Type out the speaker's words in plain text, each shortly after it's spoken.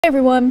Hey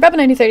everyone,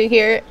 Rebel9030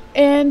 here,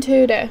 and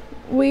today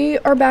we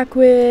are back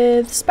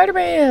with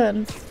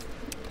Spider-Man.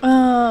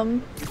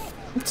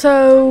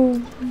 So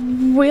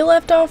we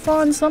left off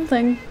on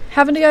something,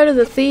 having to go to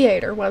the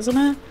theater, wasn't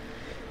it?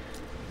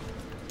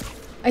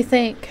 I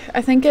think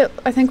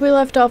we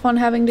left off on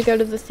having to go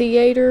to the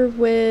theater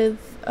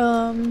with,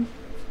 not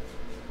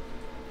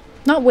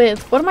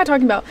with, what am I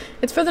talking about?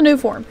 It's for the new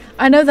form.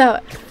 I know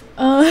that.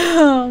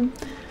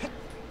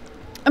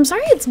 I'm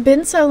sorry it's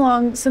been so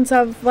long since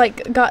I've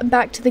gotten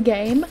back to the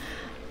game.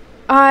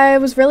 I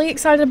was really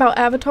excited about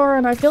Avatar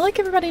and I feel like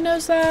everybody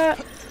knows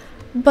that.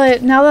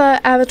 But now that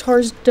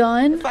Avatar's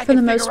done for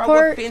the most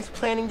part. If Finn's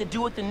planning to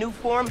do with the new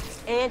form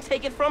and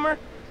take it from her,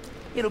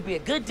 it'll be a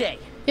good day.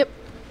 Yep.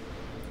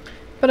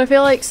 But I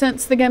feel like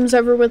since the game's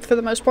over with for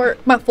the most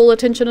part, my full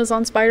attention is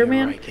on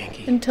Spider-Man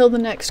right, until the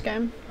next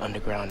game.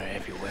 Underground are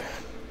everywhere.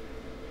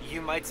 You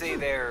might say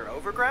they're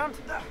overground?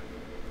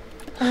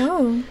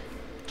 Oh.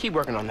 Keep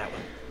working on that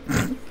one.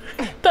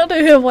 Don't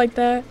do him like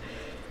that.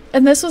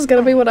 And this was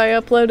gonna be what I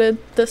uploaded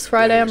this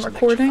Friday I'm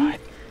recording.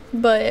 Electrified.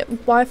 But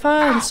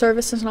Wi-Fi and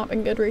service has not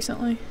been good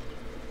recently.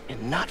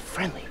 And not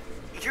friendly.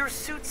 Your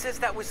suit says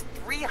that was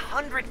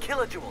 300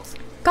 kilojoules.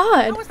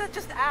 God! How is that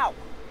just ow?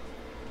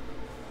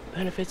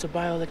 Benefits of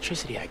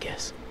bioelectricity, I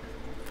guess.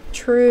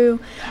 True.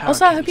 Power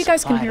Also, I can hope be you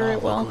guys can supplied hear all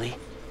it well. locally.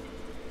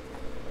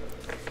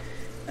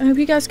 I hope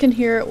you guys can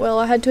hear it well.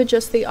 I had to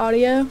adjust the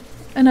audio.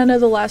 And I know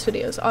the last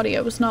video's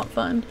audio was not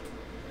fun.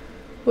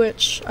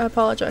 Which I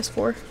apologize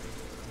for.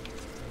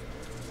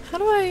 How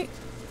do I...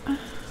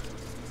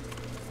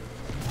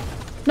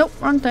 Nope,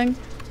 wrong thing.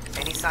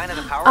 Any sign of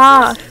the power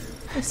Ah, source?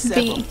 it's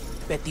Several. B.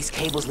 Bet these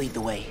cables lead the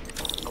way.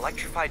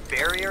 Electrified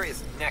barrier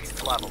is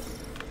next level.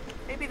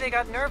 Maybe they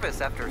got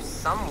nervous after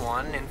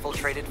someone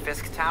infiltrated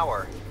Fisk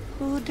Tower.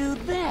 Who do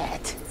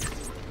that?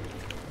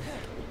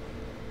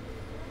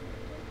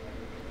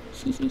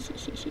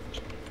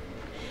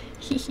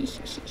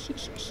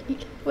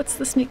 What's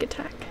the sneak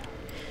attack?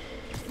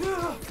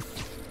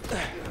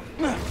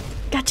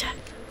 Gotcha.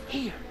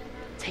 Here,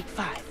 take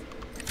 5.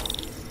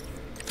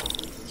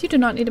 You do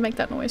not need to make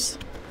that noise.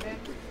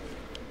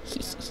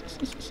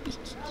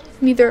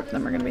 Neither of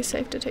them are going to be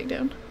safe to take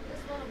down.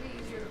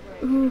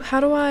 Ooh, how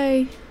do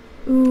I...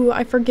 Ooh,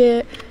 I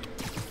forget.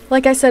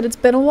 Like I said, it's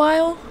been a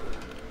while.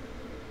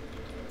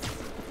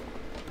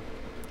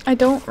 I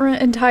don't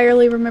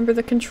entirely remember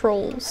the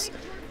controls.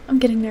 I'm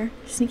getting there.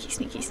 Sneaky,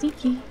 sneaky,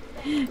 sneaky.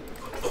 I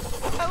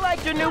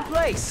like your new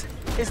place.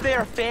 Is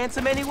there a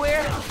phantom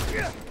anywhere?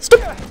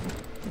 Stop!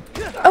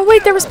 Oh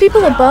wait, there was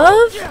people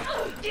above?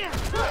 Yeah,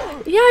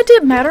 it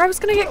didn't matter. I was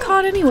gonna get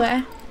caught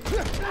anyway.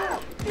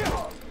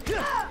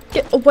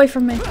 Get away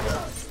from me.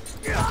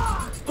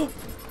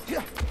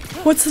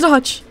 What's the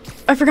dodge?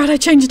 I forgot I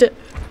changed it.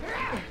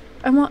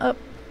 I want up,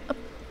 up,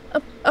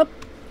 up, up.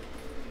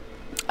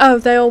 Oh,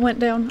 they all went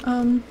down.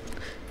 Oh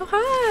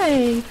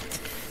hi.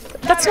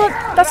 That's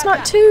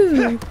not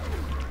 2.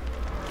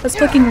 That's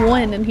clicking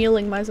 1 and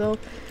healing myself.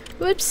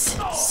 Whoops.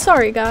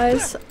 Sorry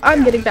guys.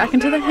 I'm getting back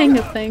into the hang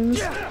of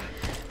things.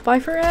 Bye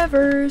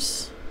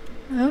forevers.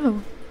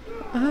 Oh.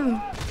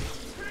 Oh.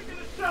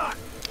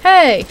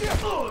 Hey!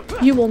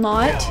 You will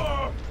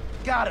not.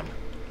 Got him.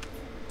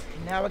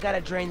 Now I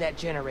gotta drain that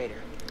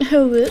generator.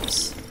 Oh,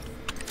 whoops.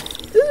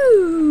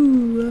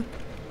 Ooh.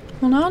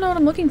 Well, now I know what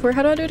I'm looking for.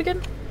 How do I do it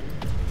again?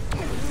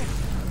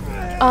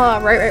 Ah,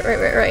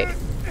 right.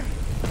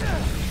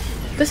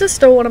 This is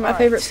still one of my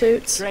favorite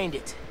suits. Drained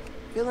it.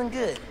 Feeling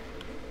good.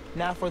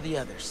 Now for the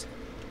others.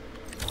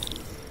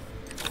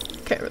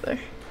 Okay, over there.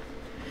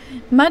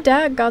 My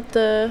dad got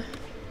the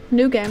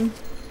new game.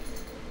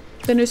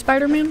 The new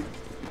Spider-Man.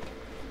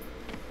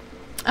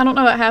 I don't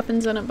know what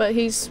happens in it, but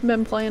he's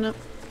been playing it.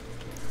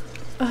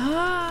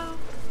 Oh.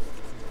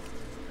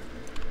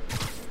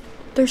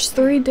 There's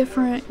 3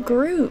 different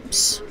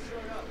groups.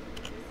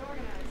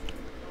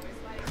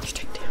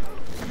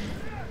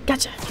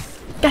 Gotcha.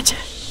 Gotcha.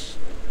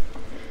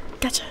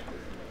 Gotcha.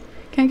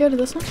 Can I go to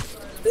this one?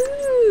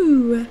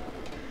 Ooh.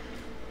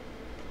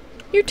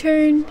 Your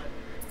turn.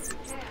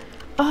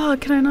 Oh,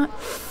 can I not?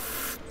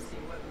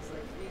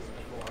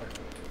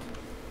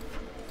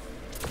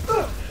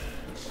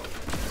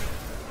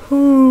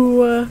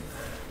 Ooh.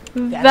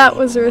 That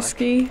was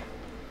risky.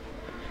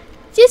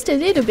 Just a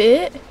little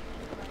bit.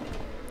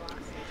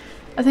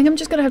 I think I'm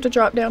just gonna have to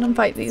drop down and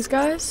fight these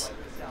guys.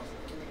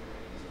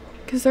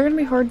 Because they're gonna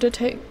be hard to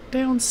take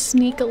down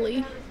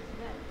sneakily.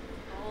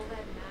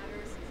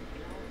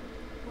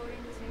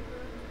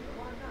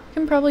 I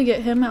can probably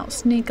get him out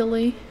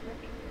sneakily.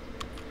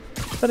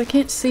 But I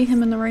can't see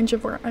him in the range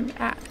of where I'm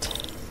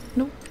at.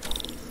 Nope.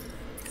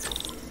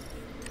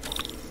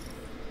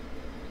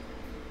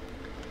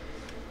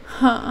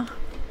 Huh.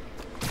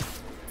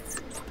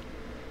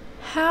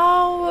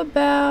 How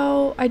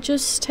about I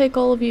just take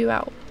all of you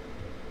out?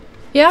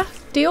 Yeah?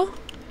 Deal?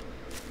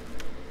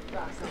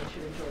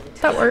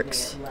 That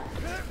works.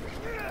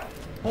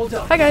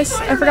 Hi guys,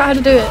 I forgot how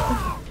to do it.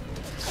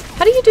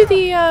 How do you do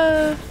the,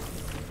 how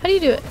do you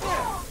do it?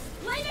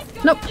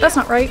 Nope, that's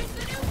not right.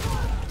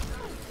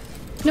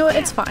 You know what?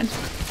 It's fine.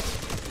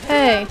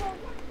 Hey.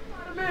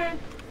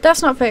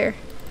 That's not fair.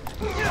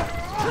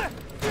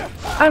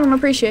 I don't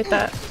appreciate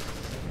that.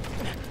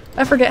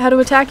 I forget how to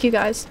attack you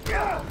guys.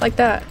 Like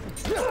that.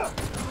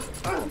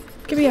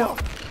 Get me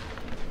out.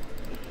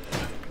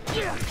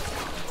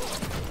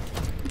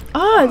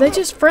 Ah, they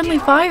just friendly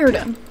fired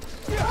him.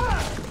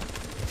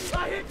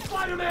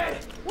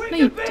 No,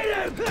 you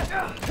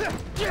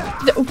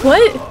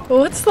what?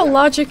 What's the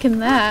logic in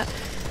that?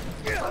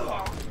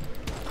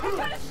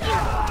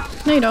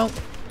 No, you don't.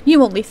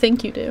 You only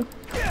think you do.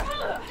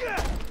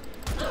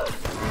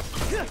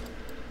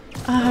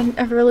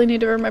 I really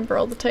need to remember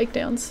all the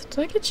takedowns. Did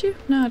I get you?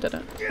 No, I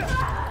didn't.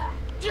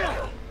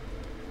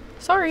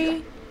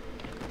 Sorry.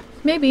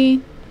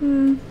 Maybe.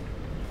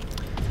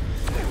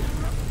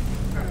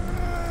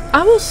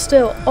 I will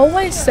still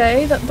always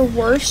say that the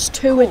worst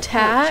two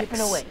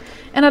attacks,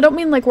 and I don't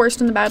mean like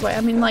worst in the bad way,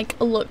 I mean like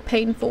a look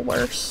painful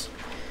worse,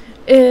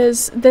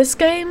 is this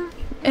game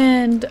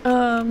and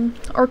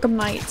Arkham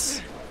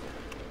Knights.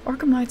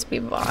 Arkham Knights be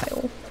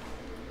vile.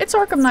 It's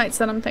Arkham Knights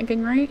that I'm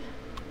thinking, right?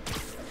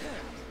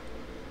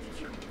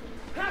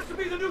 Has to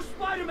be the new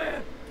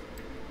Spider-Man.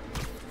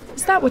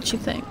 Is that what you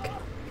think?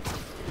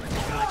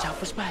 Watch out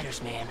for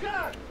spiders, man.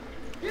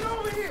 Get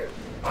over here.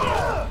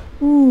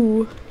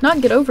 Ooh,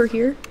 not get over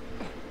here.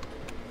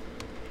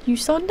 You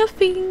saw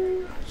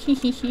nothing. Hee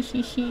hee hee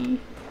hee hee.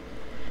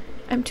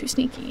 I'm too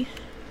sneaky.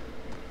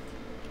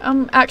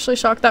 I'm actually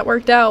shocked that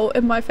worked out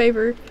in my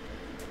favor.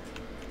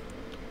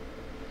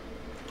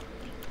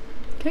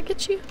 Can I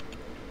get you?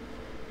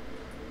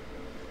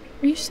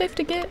 Are you safe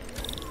to get?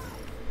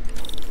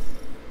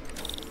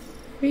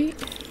 Are you?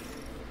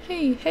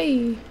 Hey,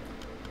 hey.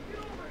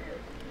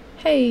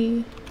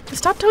 Hey.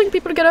 Stop telling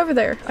people to get over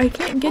there. I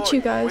can't get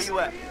you guys.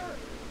 Where you at?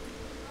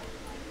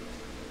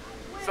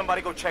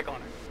 Somebody go check on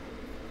her.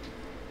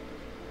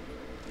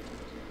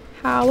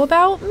 How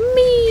about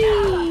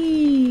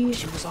me?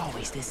 She was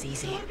always this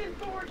easy. Looking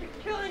forward to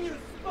killing you,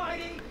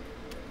 Spidey.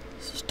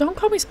 Just don't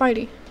call me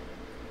Spidey.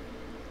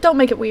 Don't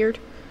make it weird.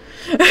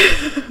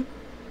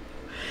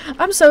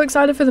 I'm so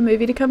excited for the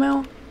movie to come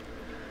out.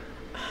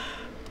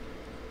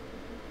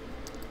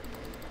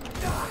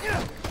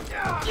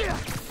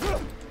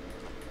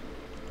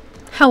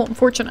 How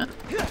unfortunate.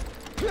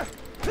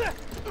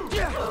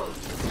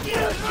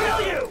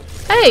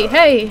 Hey,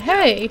 hey,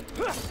 hey!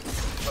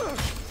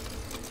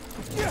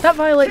 That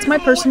violates my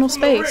personal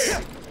space.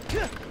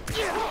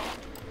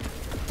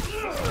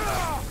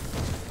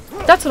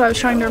 That's what I was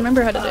trying to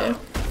remember how to do.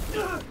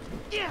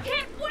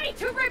 Can't wait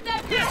to rip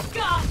that mask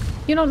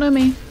off! You don't know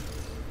me.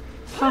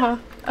 Haha.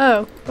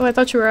 Oh. Oh, I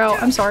thought you were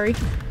out. I'm sorry.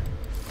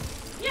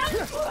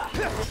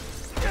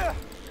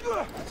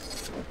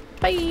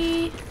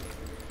 Bye!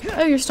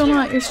 Oh, you're still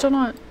not. You're still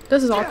not.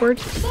 This is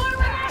awkward. More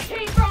where I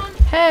came from!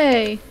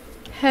 Hey!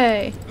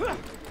 Hey.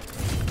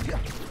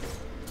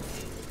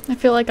 I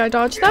feel like I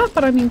dodged that,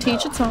 but I mean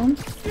teach its own.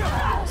 Is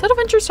that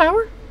Avengers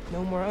Tower?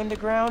 No more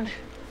underground.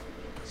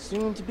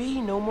 Soon to be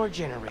no more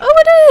generator. Oh,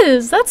 it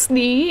is! That's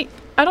neat.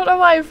 I don't know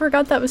why I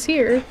forgot that was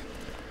here.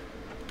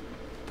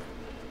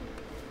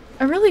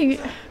 I really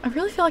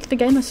feel like the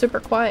game is super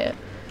quiet.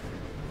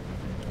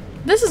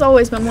 This has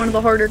always been one of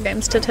the harder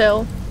games to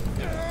tell.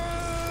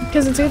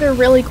 Because it's either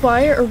really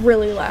quiet or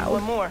really loud.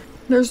 One more.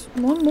 There's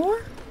one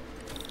more?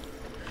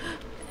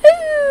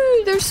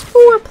 Ooh, there's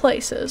 4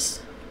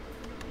 places.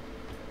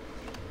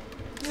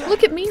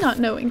 Look at me not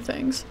knowing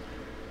things.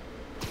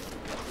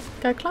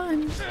 Gotta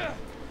climb.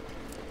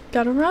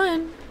 Gotta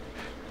run.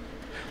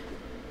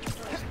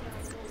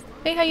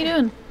 Hey, how you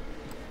doing?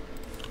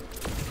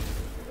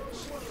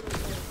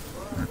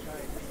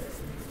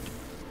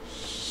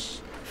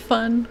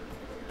 Fun.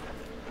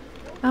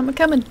 I'm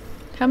a-coming.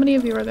 How many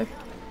of you are there?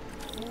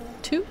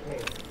 2?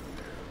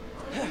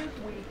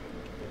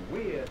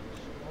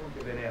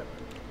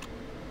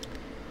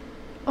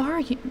 Are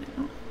you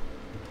now?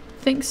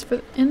 Thanks for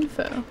the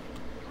info.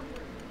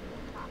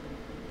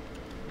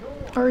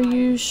 Are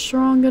you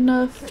strong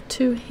enough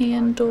to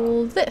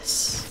handle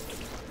this?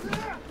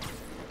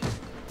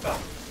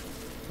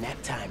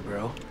 Nap time,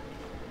 bro.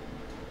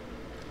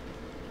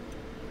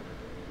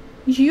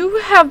 You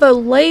have a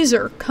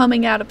laser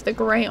coming out of the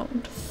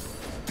ground.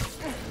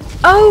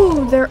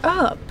 Oh, they're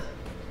up.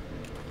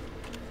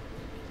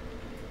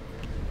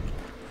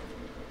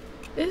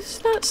 Is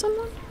that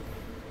someone?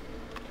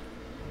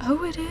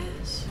 Oh, it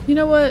is. You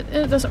know what?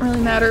 It doesn't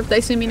really matter if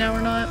they see me now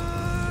or not.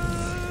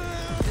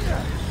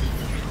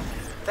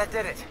 That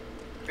did it.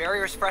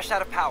 Barrier's fresh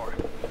out of power.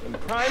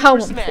 How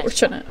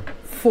unfortunate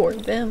for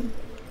them.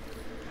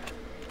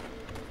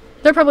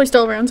 They're probably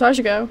still around, so I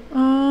should go.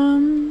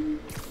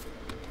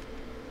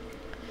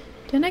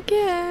 Can I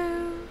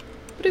go?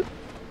 Boop.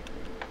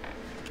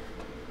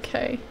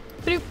 Okay.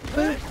 Boop,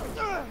 boop.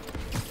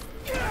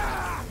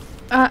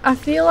 I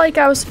feel like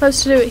I was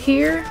supposed to do it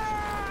here,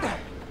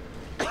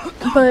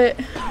 but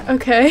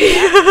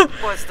okay.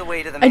 What's the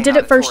way to the I main did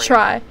it first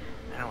auditorium?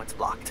 try. Now it's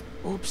blocked.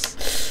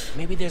 Oops.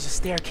 Maybe there's a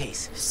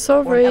staircase. Or an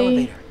Sorry.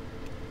 elevator.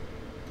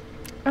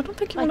 I don't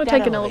think you Like want to that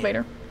take an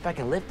elevator. If I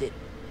can lift it.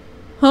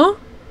 Huh?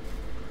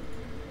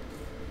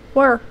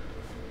 Where?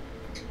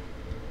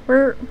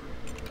 Where?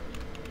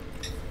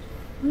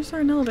 Where's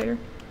there an elevator?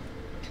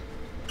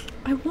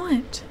 I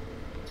want.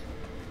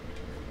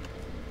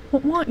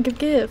 Want,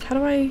 give. How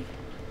do I...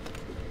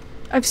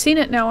 I've seen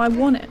it now, I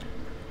want it.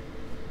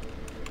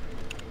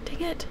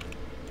 Dang it.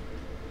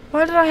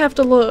 Why did I have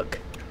to look?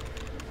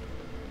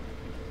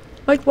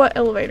 Like what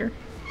elevator?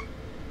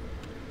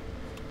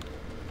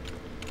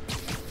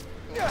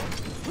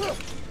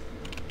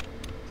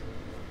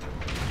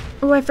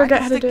 Oh, I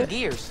forgot how to do it.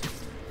 Gears.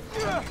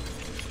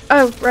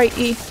 Oh, right,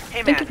 E.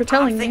 Hey, Thank you for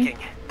telling me. thinking,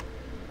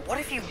 what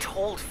if you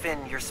told Finn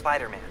you're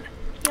Spider-Man?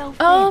 Yo,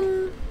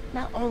 Finn,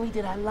 not only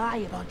did I lie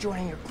about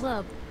joining your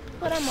club,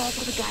 but I'm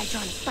also the guy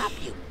trying to stop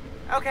you.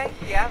 Okay,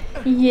 yeah.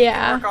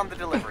 Yeah. Work on the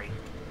delivery.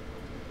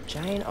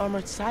 Giant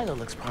armored silo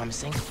looks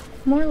promising.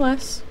 More or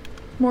less.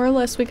 More or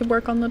less we could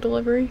work on the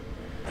delivery.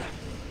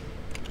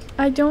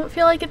 I don't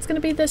feel like it's gonna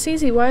be this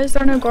easy. Why is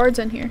there no guards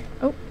in here?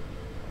 Oh.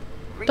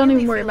 Don't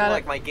even worry about it.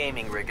 Like my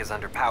gaming rig is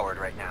underpowered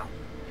right now.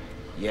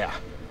 Yeah.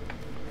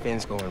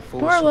 Finn's going full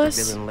More or less.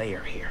 supervillain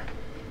layer here.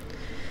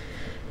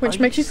 Which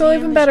Are makes you feel seeing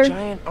even this better.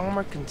 Giant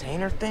armored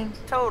container thing?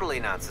 Totally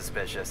not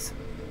suspicious.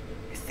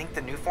 You think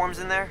the new form's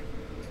in there?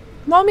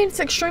 Well, I mean, it's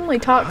extremely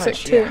toxic,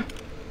 Hunch, too. yeah.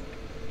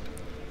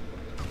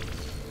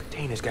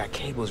 Container's got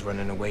cables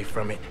running away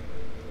from it.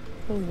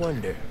 No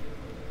wonder.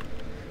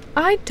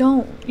 I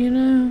don't, you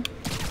know.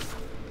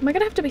 Am I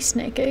gonna have to be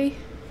sneaky?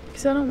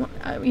 Because I don't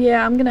want...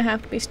 yeah, I'm gonna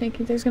have to be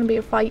sneaky. There's gonna be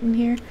a fight in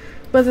here.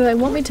 Whether they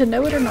want me to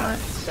know it or not.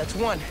 That's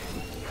one.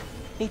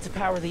 Need to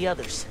power the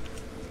others.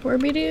 Where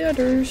be the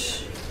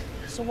others?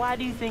 So why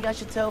do you think I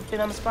should tell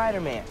Finn I'm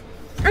Spider-Man?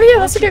 Oh yeah,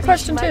 that's a Don't you good think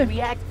question, she might too.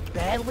 react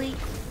badly?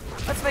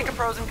 Let's make a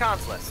pros and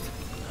cons list.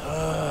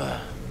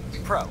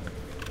 Pro.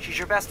 She's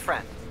your best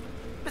friend.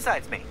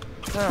 Besides me.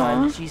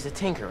 Con, Aw. she's a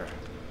tinkerer.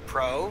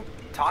 Pro.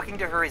 Talking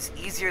to her is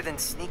easier than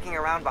sneaking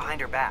around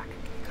behind her back.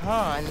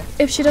 Con,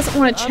 If she doesn't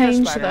want to the other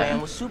change, Spider-Man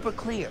though. was super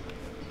clear.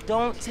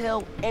 Don't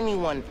tell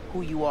anyone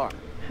who you are.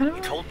 How do You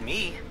I... told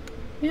me.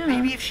 Yeah.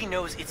 Maybe if she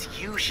knows it's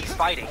you she's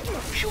fighting,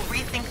 she'll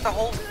rethink the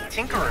whole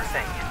Tinkerer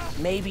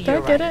thing. Maybe Do I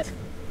you're get right.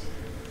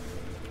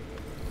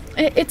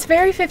 it? It's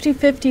very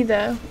 50-50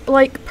 though.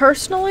 Like,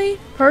 personally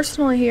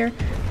here,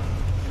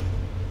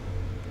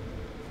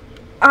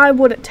 I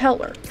wouldn't tell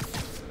her.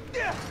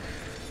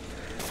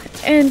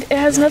 And it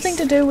has nothing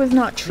to do with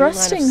not Clear line of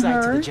trusting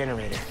sight to her. the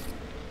generator.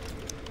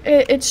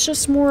 It's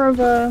just more of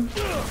a...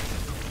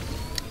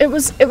 It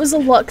was a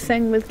luck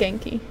thing with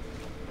Genki.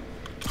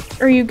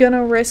 Are you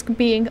gonna risk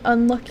being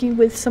unlucky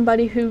with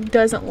somebody who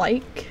doesn't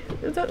like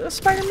the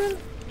Spider-Man?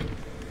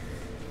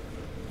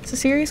 It's a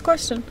serious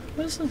question.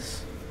 What is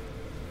this?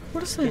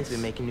 What is Finn's this?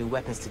 been making new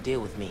weapons to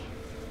deal with me.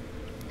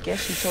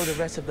 Guess she told the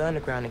rest of the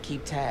underground to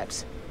keep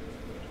tabs.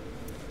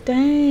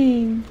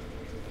 Dang.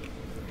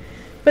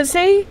 But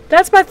see,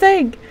 that's my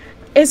thing.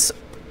 Is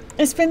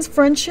Finn's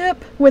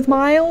friendship with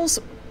Miles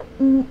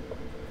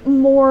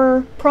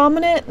more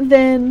prominent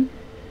than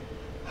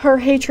her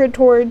hatred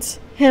towards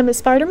him as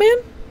Spider-Man?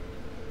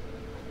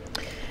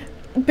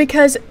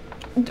 Because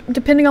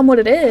depending on what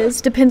it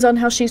is, depends on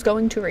how she's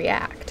going to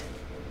react.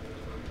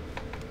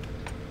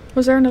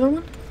 Was there another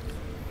one?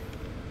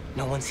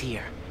 No one's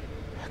here.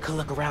 I could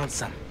look around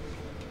some.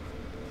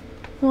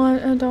 Well,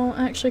 I don't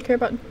actually care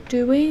about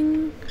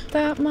doing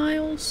that,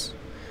 Miles.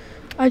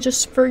 I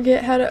just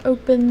forget how to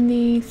open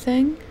the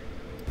thing.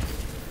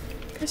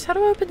 Guys, how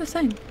do I open the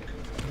thing?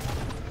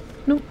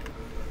 Nope.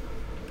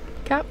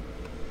 Cap?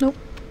 Nope.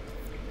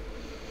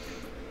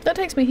 That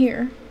takes me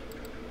here.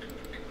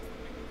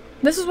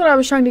 This is what I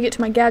was trying to get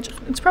to my gadget.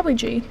 It's probably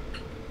G.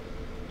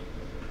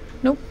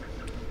 Nope.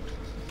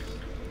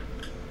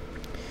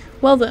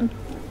 Well then,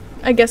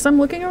 I guess I'm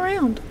looking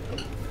around.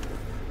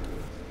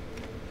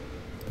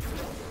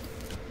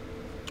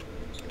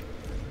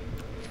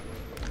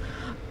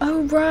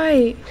 Oh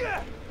right,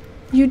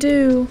 you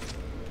do.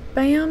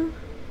 Bam.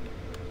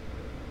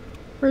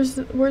 Where's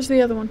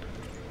the other one?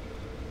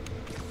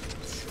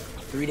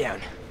 3 down.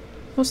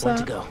 What's One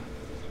that? to go.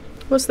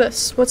 What's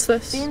this? What's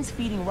this? Finn's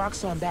feeding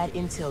Roxxon bad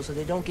intel so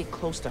they don't get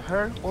close to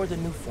her or the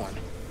new form.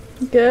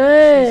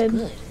 Good.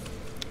 She's good.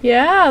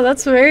 Yeah,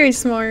 that's very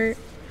smart.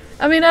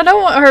 I mean, I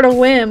don't want her to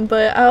win,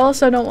 but I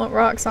also don't want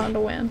Roxxon to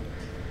win.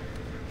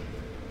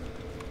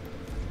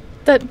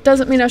 That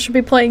doesn't mean I should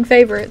be playing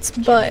favorites, Can't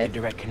make but... a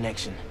direct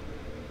connection.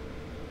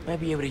 Might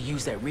be able to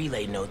use that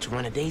relay node to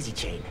run a daisy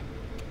chain.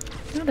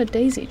 Not a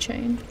daisy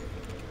chain.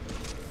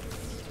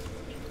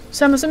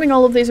 So I'm assuming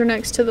all of these are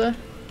next to the...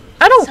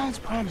 I don't... Sounds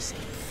promising.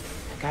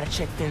 Gotta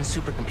check Finn's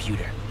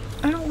supercomputer.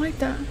 I don't like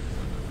that.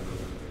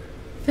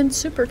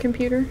 Finn's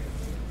supercomputer.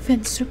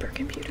 Finn's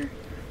supercomputer.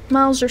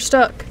 Miles, you're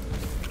stuck.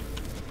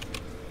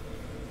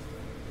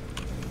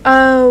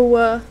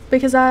 Oh,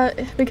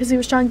 because he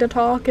was trying to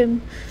talk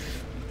and...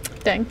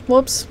 Dang.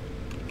 Whoops.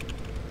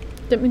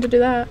 Didn't mean to do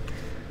that.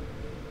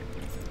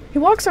 He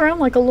walks around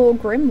like a little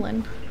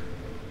gremlin.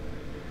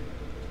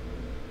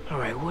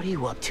 Alright, what are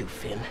you up to,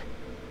 Finn?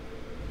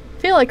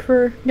 Feel like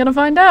we're gonna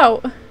find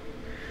out.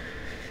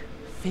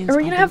 Finn's Are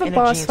we gonna have a pumping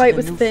boss energy fight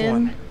into the with new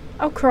Finn? form,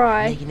 I'll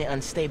cry. making it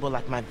unstable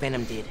like my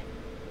Venom did.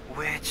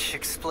 Which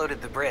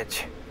exploded the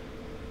bridge.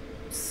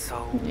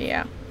 So,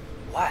 Yeah.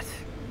 what?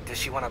 Does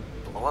she want to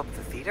blow up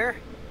the theater?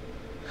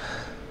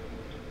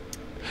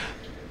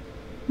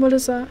 What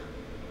is that?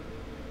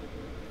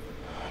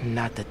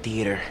 Not the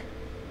theater.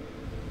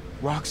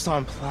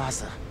 Roxxon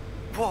Plaza.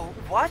 Whoa,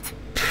 what?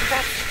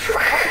 That's...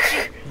 How could she...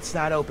 It's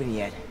not open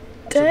yet.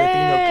 So there'll be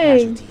no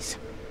Dang. casualties.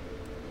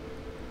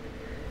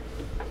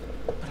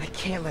 But I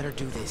can't let her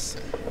do this.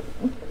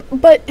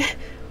 But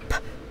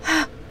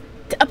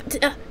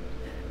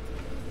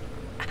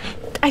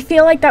I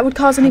feel like that would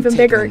cause an I'm even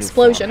taking bigger a new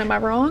explosion. form. Am I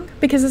wrong?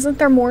 Because isn't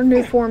there more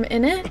new form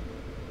in it?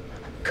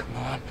 Come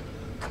on.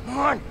 Come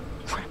on.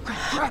 Crap, crap,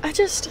 crap. I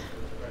just...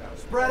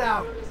 Spread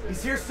out.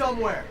 He's here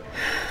somewhere.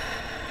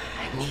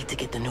 I need to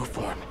get the new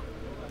form.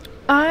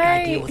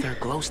 Gotta deal with I... her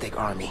glow stick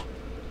army.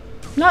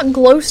 Not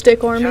glow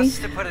stick army.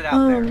 Just to put it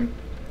out there,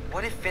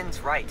 what if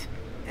Finn's right,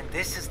 and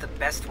this is the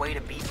best way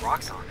to beat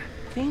Roxxon?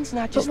 Finn's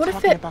not But just what if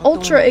talking it about throwing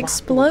ultra a rock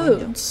through a window.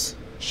 explodes?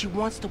 She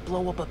wants to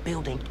blow up a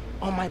building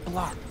on my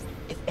block.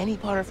 If any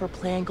part of her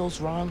plan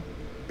goes wrong,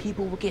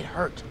 people will get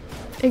hurt.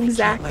 Can't let her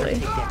Exactly.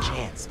 take that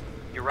chance.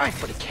 You're right.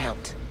 For the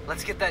count.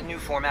 Let's get that new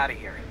form out of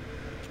here.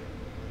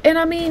 And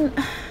I mean...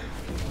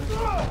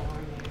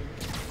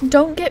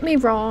 Don't get me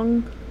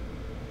wrong.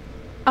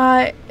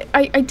 I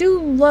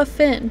do love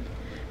Finn.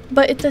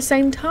 But at the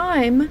same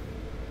time,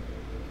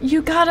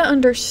 you gotta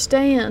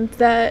understand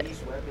that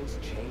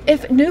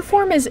if new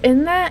form is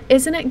in that,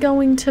 isn't it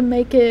going to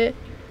make it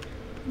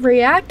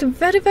react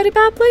very, very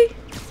badly?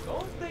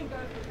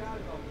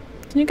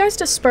 Can you guys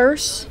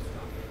disperse?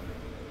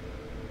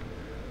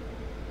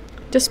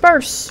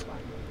 Disperse.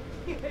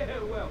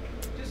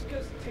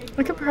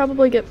 I could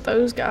probably get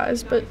those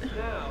guys, but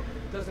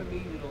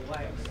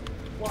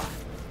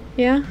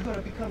yeah. You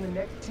gonna become the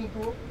next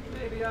Tinkerer?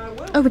 Maybe I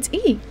will. Oh, it's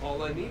E.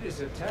 All I need is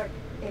a tech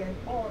and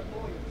hard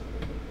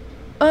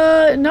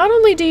lawyers. Not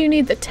only do you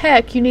need the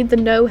tech, you need the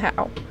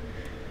know-how.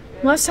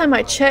 Last time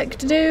I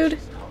checked, dude,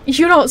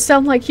 you don't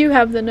sound like you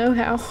have the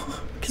know-how.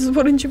 Because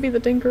wouldn't you be the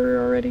Tinkerer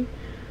already?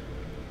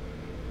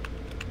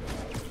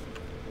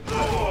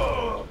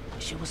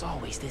 She was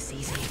always this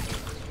easy.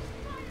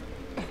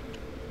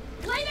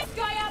 Lay this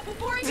guy out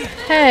before he gets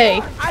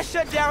Hey, I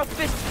shut down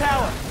Fist's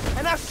power,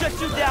 and I'll shut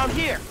you down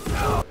here.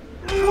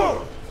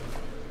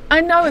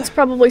 I know it's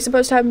probably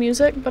supposed to have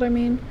music, but I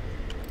mean...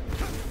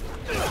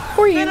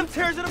 For you. Venom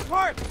tears it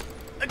apart.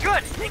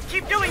 Good!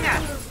 Keep doing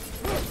that!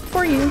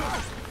 For you.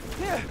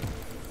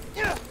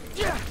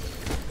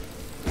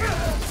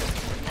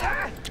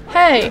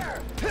 Hey!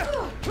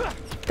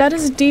 That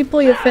is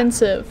deeply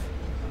offensive.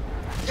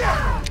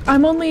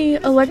 I'm only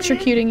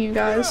electrocuting you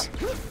guys.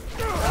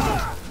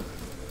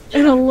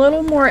 And a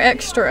little more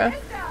extra.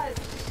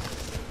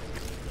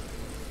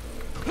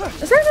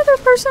 Is there another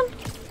person?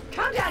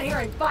 Come down here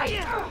and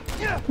fight.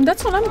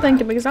 That's what I'm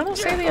thinking because I don't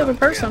see the other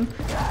person.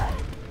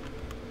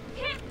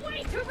 Can't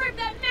wait to rip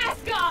that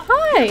mask off.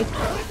 Hi!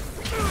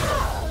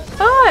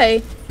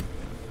 Hi!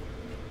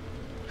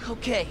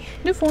 Okay.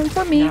 New form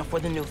for me. Now for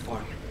the new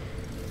form.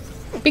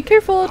 Be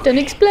careful, don't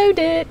explode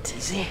it.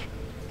 Easy.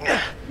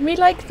 We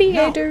like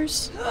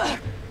theaters.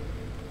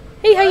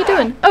 Hey, how you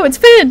doing? Oh, it's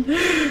Finn!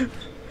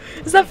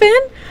 Is that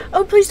Finn?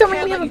 Oh, please don't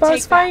make me have a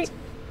boss fight.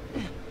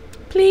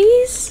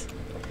 Please?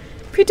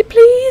 Pretty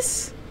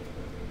please?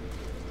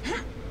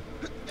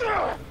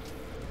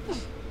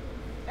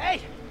 Hey!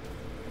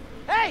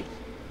 Hey!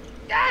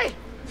 Hey!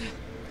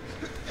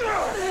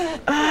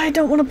 I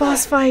don't want a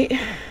boss fight.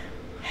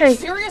 Hey,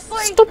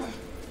 Seriously? stop.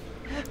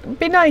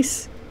 Be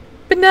nice.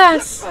 Be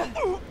nice.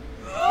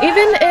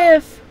 Even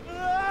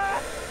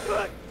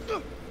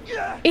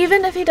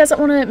if he doesn't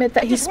want to admit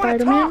that he's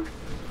Spider-Man.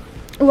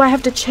 Oh, I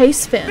have to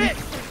chase Finn.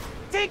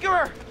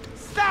 Tinkerer!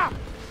 Stop!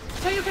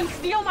 So you can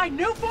steal my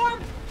new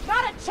form?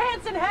 Not a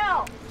chance in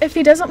hell! If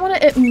he doesn't want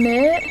to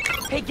admit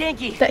Hey,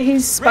 Genki! that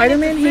he's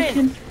Spider-Man, he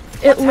can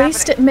at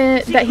least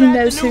admit that he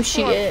knows who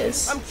she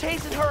is. I'm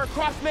chasing her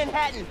across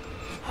Manhattan.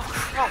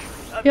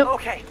 Yep.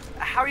 Okay,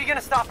 how are you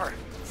gonna stop her?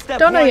 Step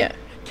Don't know one, yet.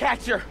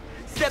 catch her.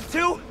 Step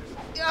two,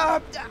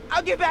 I'll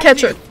get back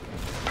Catch to her. you.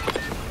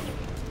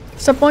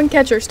 Step 1,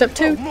 catch her. Step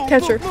 2, Move,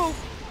 catch her. move, move.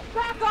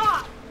 Back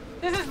off!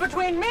 This is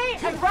between me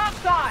and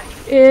Roxxon!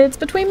 It's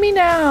between me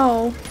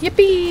now.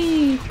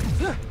 Yippee!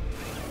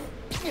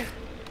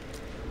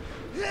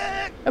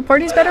 A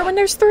party's better when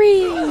there's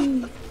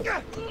 3.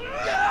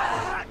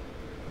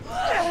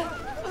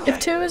 If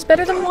 2 is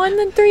better than 1,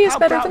 then 3 is How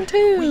better about than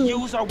 2. we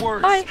use our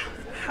words? Hi.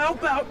 How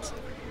about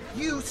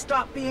you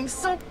stop being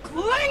so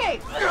clingy?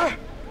 How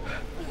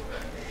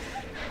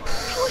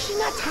is she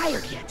not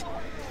tired yet?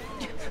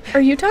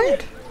 Are you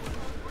tired?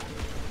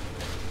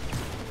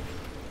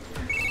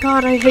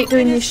 God, I hate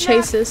doing these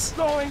chases.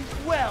 Going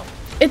well.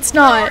 It's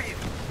not.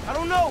 I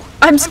don't know.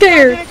 I'm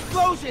scared. fighting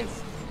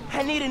explosions.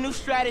 I need a new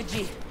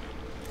strategy.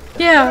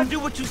 Yeah. I'll do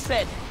what you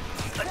said.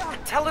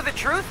 Tell her the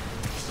truth?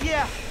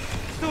 Yeah.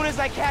 As soon as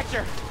I catch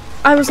her.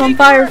 I was on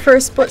fire for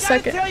a split I gotta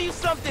second. tell you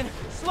something.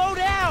 Slow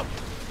down.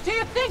 Do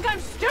you think I'm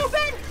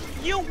stupid?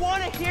 You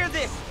want to hear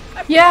this?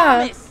 I Yeah.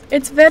 promise.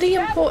 It's very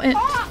important.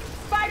 Stop,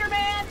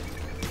 Spider-Man!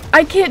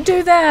 I can't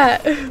do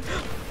that.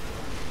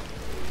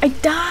 I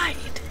died.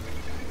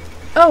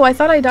 Oh, I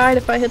thought I died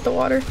if I hit the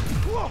water.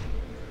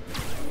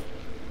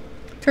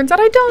 Turns out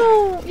I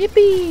don't!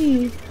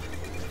 Yippee!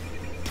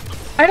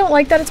 I don't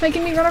like that it's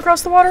making me run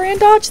across the water and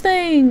dodge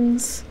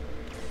things!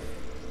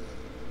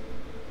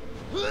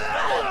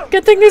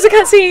 Good thing there's a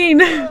cutscene!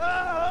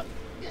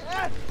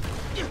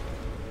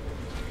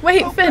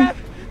 Wait, Oh, Finn! crap.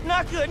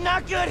 Not good,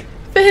 not good.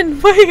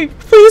 Finn, wait!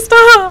 Please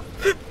stop!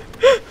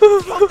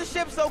 Hope the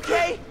ship's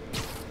okay.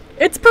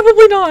 It's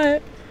probably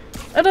not!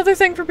 Another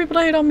thing for people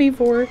to hate on me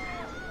for.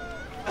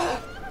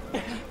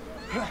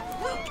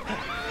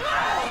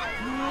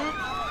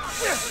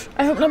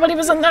 I hope nobody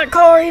was in that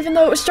car even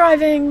though it was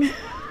driving.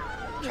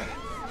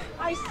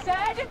 I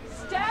said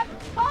step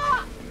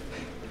off!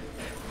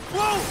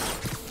 Whoa!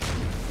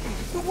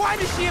 Why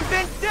did she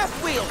invent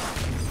death wheels?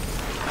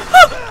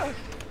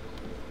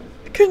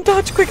 I couldn't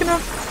dodge quick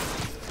enough.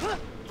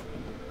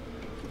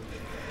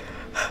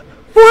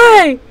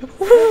 Why?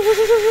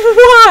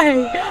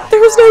 Why? There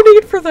was no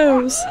need for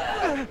those.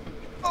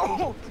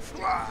 Oh.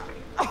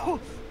 Oh.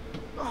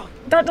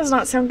 That does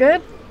not sound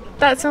good.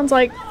 That sounds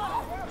like...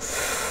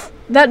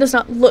 That does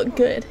not look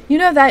good. You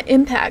know that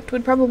impact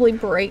would probably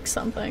break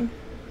something.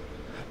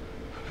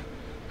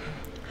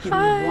 Give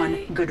me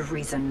one good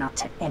reason not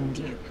to end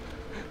you.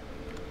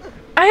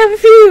 I have a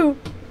few!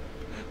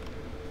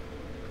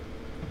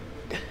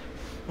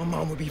 My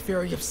mom would be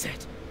very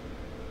upset.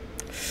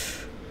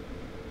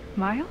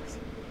 Miles?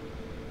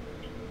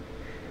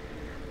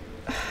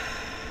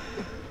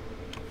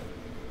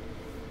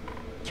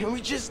 Can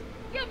we just...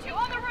 You two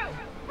on the roof!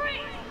 Freeze!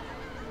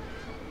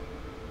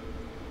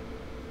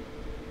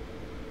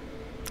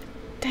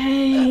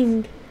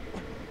 Dang.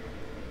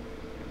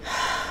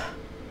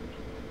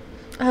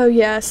 Oh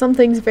yeah,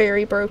 something's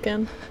very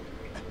broken.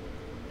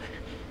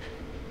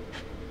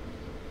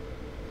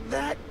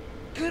 That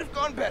could have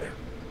gone better.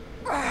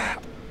 I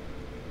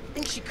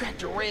think she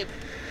cracked a rib.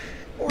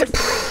 Or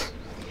three.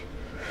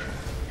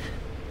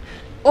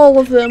 All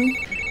of them.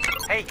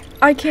 Hey,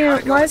 I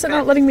can't. Why is it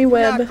not letting me Not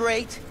web?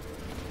 great.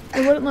 It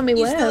wouldn't let me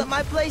You still at web.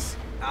 my place?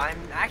 I'm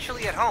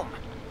actually at home.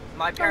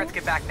 My parents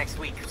get back next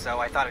week, so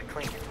I thought I'd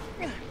clean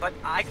it. But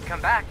I could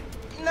come back.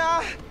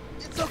 Nah,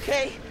 it's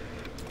okay.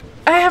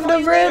 I have no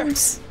you there.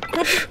 ribs.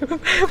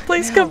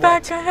 Please Now come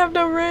back. what? I have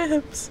no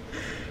ribs.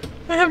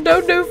 I have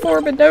no new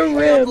form and no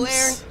Hey, Uncle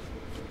ribs.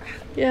 Aaron,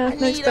 Yeah, I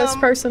next need, best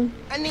person.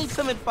 I need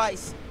some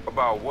advice.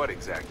 About what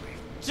exactly?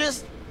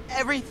 Just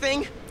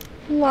everything.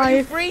 Are you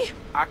Life. free?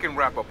 I can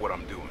wrap up what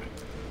I'm doing.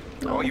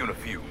 Call you in a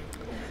few.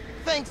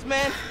 Thanks,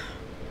 man.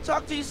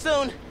 Talk to you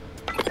soon.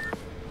 I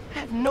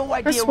have no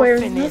idea I swear, where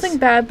Finn nothing is.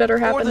 bad better Or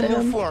happen the to new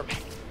him. form.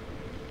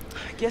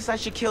 I guess I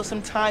should kill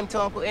some time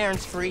till Uncle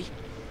Aaron's free.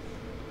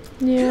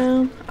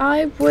 Yeah,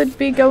 I would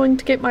be going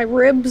to get my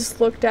ribs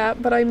looked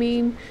at, but I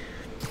mean,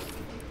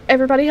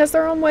 everybody has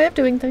their own way of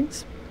doing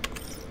things.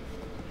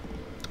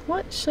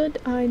 What should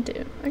I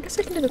do? I guess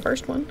I can do the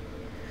first one.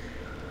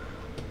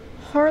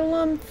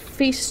 Harlem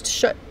Feast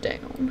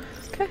Shutdown.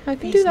 Okay, I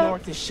can do Feast that.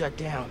 North is shut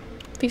down.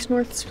 Feast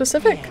North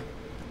specific. Man,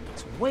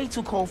 it's way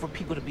too cold for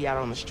people to be out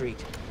on the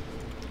street.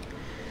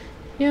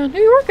 Yeah,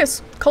 New York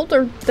is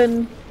colder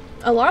than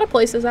a lot of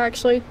places,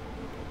 actually.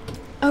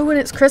 Oh, and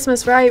it's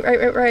Christmas, right.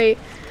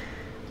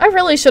 I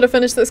really should have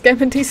finished this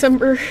game in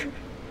December.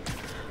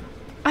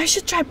 I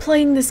should try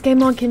playing this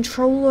game on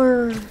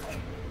controller.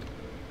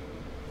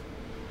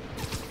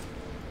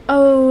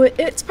 Oh,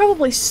 it's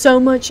probably so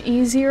much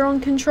easier on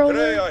controller.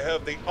 Today I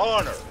have the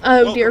honor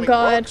Oh, dear welcoming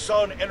God.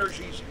 Roxxon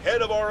Energy's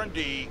head of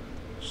R&D,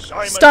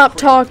 Simon Stop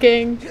Krieger.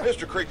 talking.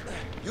 Mr. Krieger,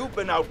 you've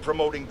been out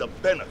promoting the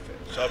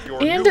benefits of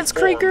your And new it's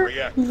form Krieger.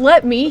 reactor,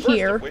 Let me the first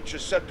hear. of which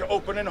is set to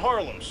open in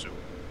Harlem soon.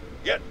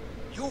 Yet,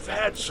 you've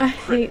had some I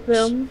hate critics.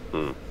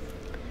 them.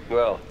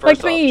 Well, Like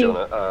first off, me.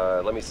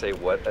 Jonah, let me say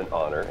what an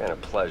honor and a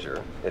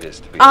pleasure it is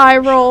to be I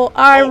on your roll, show.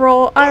 I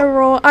roll, I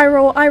roll, I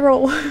roll, I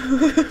roll.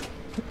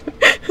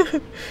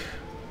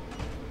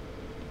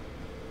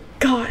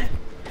 God.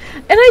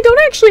 And I don't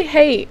actually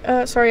hate,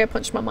 sorry I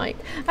punched my mic.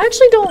 I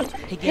actually don't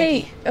Hey,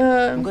 hate,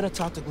 Genki, I'm gonna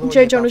talk to Gloria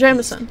J. Jonah about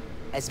Jameson. Feast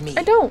as me.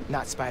 I don't.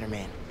 Not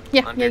Spider-Man.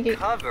 Yeah, yeah,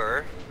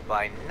 Undercover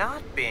by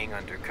not being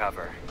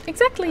undercover.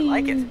 exactly. I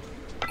like it.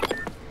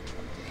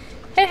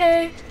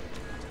 Hey.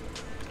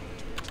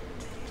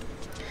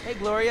 Hey,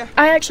 Gloria.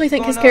 I actually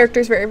think his Going on?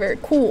 character's very, very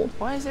cool.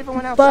 Why is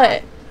everyone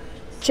outside?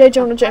 But J.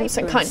 Jonah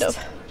Jameson, kind of.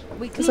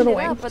 We It's cleaned it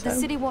annoying, up, but the so.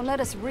 city won't let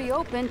us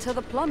reopen till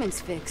the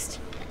plumbing's fixed.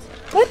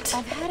 What?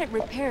 I've had it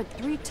repaired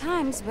 3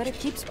 times, but it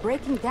keeps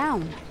breaking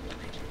down.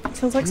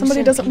 Sounds like Can you somebody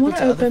send doesn't people want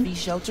to to other open.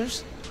 Feast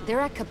shelters? They're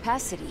at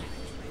capacity.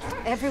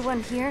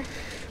 Everyone here,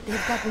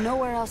 they've got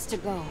nowhere else to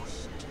go.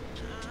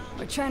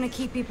 We're trying to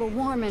keep people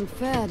warm and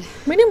fed.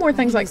 We need more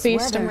things in like this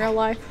Feast in weather. real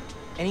life.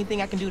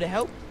 Anything I can do to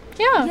help?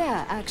 Yeah.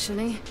 Yeah,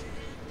 actually.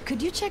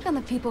 Could you check on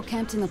the people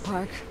camped in the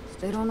park?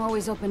 They don't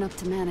always open up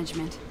to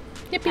management.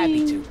 Yippee.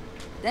 Happy to.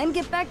 Then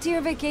get back to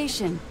your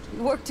vacation.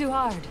 You work too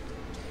hard.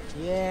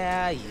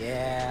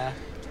 Yeah.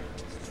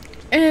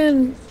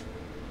 And,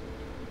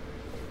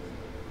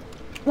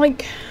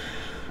 like,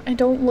 I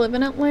don't live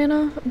in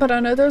Atlanta, but I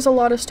know there's a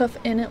lot of stuff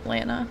in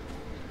Atlanta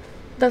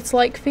that's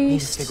like Need to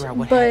Feast, figure out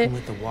what but happened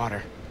with the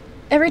water.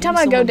 every time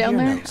I Maybe go someone down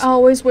here there, knows. I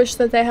always wish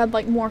that they had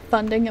like more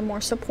funding and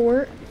more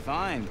support.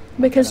 Fine.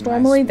 Because Got a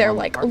nice, normally they're warm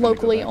like apartment to go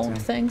locally back owned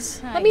to.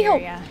 things. I Let me hear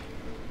help. ya.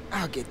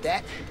 I'll get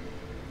that.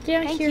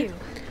 Yeah, Thank here. you.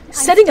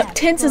 Setting up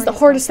tents is the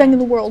hardest thing in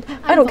the world.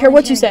 I don't care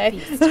what you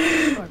say.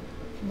 Or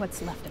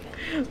what's left of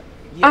it.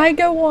 I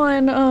go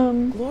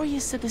on Gloria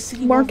said the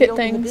city won't market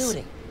reopen the things,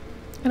 building.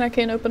 and I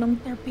can't open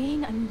them. They're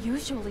being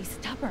unusually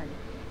stubborn.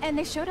 And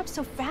they showed up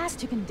so fast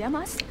to condemn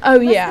us. Oh,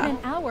 less yeah. than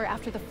an hour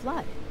after the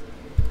flood.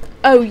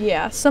 Oh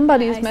yeah,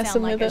 somebody's I messing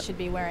sound like with I it. should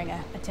be wearing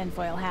a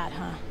tinfoil hat,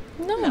 huh?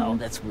 No,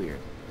 that's weird.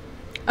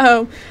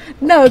 Oh,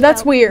 no,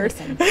 that's Well, weird.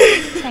 listen,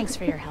 thanks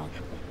for your help.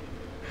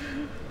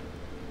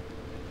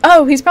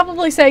 Oh, he's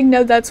probably saying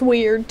no, that's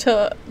weird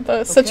to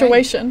the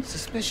situation.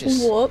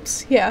 Suspicious.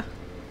 Whoops. Yeah.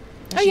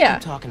 I Oh should yeah.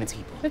 keep talking to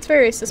people. It's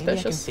very Maybe I can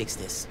suspicious. fix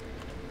this.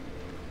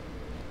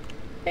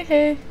 Hey,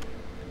 hey.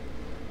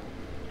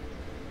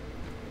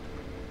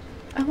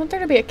 I want there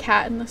to be a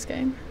cat in this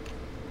game.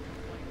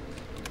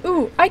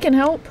 Ooh, I can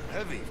help.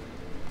 Heavy.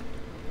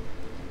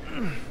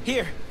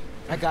 Here,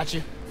 I got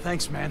you.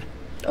 Thanks, man.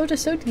 Oh,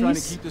 just so Trying to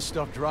nice. keep this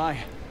stuff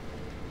dry.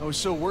 I was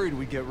so worried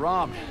we'd get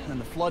robbed, and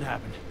the flood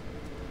happened.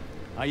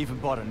 I even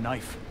bought a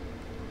knife.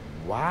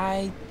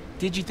 Why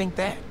did you think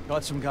that?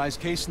 Got some guys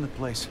casing the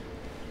place.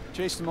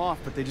 Chased them off,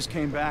 but they just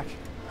came back.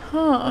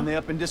 Huh. And they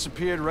up and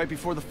disappeared right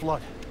before the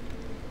flood.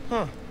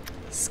 Huh.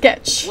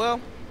 Sketch. Well,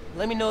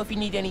 let me know if you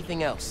need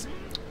anything else.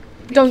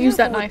 Be Don't use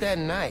that careful knife. with that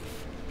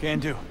knife. Can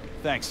do.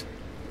 Thanks.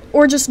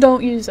 Or just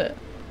don't use it.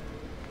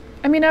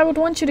 I mean, I would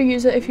want you to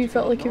use it if you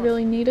felt like you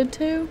really needed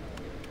to.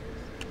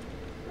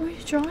 What are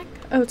you drawing?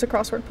 Oh, it's a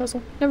crossword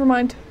puzzle. Never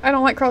mind. I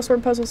don't like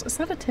crossword puzzles. Is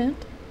that a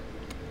tent?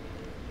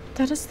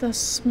 That is the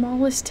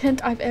smallest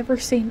tent I've ever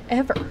seen,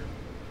 ever.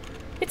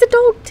 It's a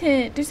dog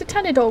tent. There's a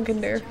tiny dog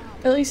in there.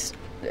 At least,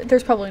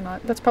 there's probably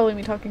not. That's probably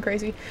me talking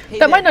crazy. Hey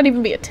That might there. not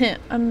even be a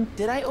tent.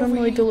 Did I I'm overhear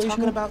really you delusional.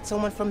 talking about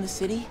someone from the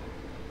city?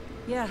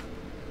 Yeah.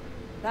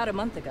 About a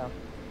month ago.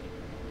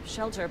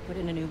 Shelter put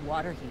in a new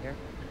water heater.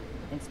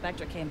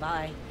 Inspector came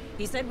by.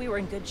 He said we were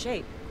in good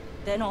shape.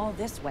 Then all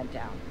this went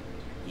down.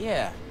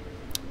 Yeah.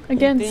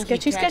 Again, Didn't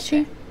think you'd sketchy, catch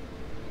sketchy. that.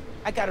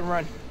 I gotta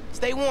run.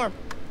 Stay warm.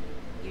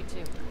 You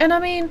too. And I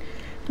mean,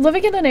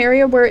 living in an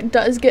area where it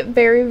does get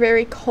very,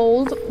 very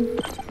cold.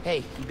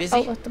 Hey, you busy?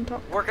 I'll let them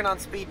talk. Working on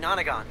Speed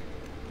Nonagon.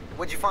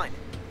 What'd you find?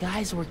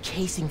 Guys were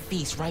casing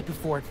Feast right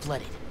before it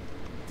flooded.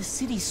 The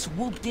city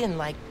swooped in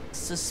like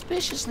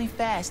suspiciously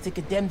fast to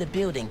condemn the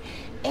building,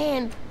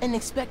 and an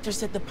inspector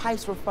said the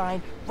pipes were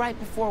fine right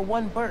before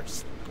one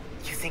burst.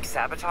 You think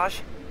sabotage?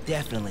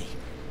 Definitely.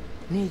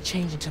 Need to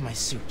change into my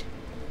suit.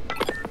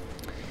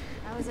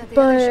 I was at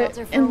the other But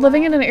shelter for a in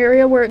living while. in an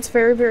area where it's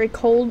very, very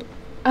cold,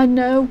 I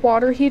know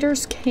water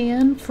heaters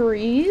can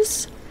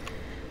freeze.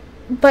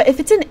 But if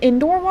it's an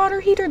indoor water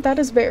heater, that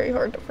is very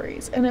hard to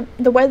freeze. And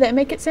the way they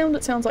make it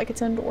sounds like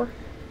it's indoor.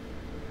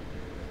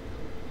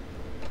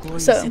 Gloria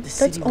So, said the that's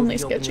city will only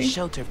reopen the sketchy.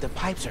 shelter if the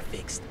pipes are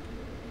fixed.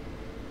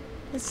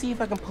 Let's see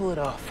if I can pull it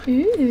off.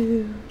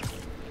 Ooh.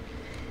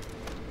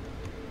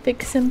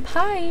 Fix some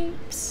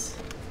pipes.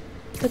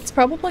 That's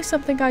probably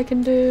something I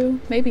can do.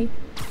 Maybe.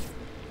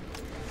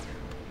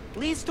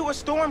 Leads to a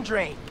storm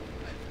drain.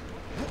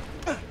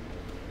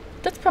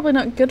 That's probably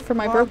not good for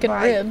my Clogged broken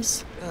pipe.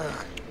 ribs.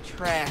 Ugh,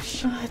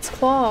 trash. It's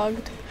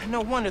clogged.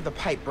 No wonder the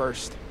pipe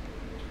burst.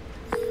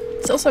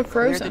 It's also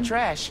Cleared frozen. the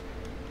trash.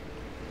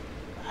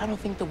 I don't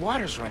think the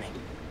water's running.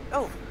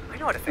 Oh, I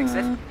know how to fix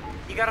it.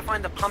 You gotta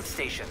find the pump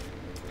station.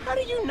 How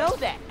do you know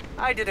that?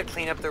 I did a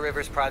Clean Up the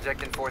Rivers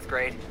project in 4th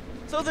grade.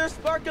 So they're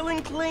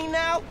sparkling clean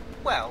now?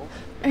 Well,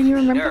 And you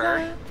remember cleaner.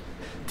 that?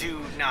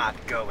 Do not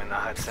go in the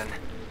Hudson.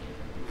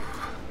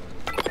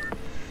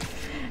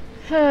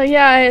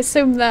 Yeah, I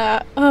assume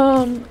that.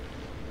 When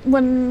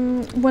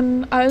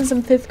I was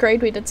in 5th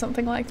grade, we did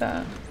something like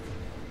that.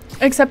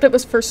 Except it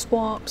was for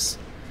swamps.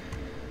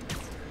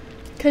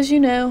 'Cause, you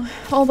know,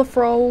 all the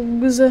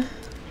frogs.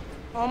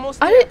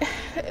 Almost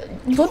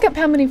Look up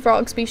how many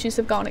frog species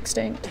have gone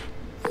extinct.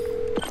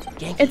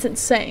 Yankee, It's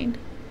insane.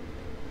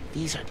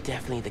 these are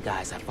definitely the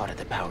guys I fought at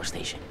the power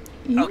station.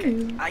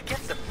 Okay, I get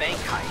the bank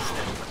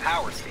heist and the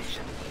power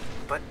station,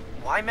 but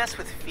why mess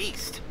with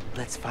Feast?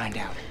 Let's find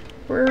out.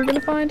 We're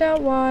gonna find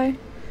out why.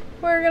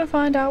 We're gonna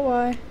find out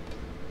why.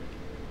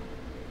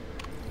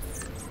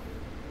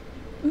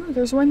 Ooh,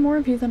 there's one more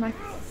of you than I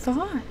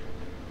thought.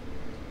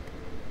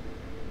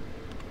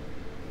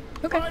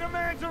 Okay.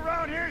 Spider-Man's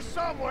around here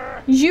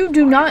somewhere. You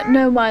do not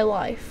know my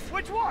life.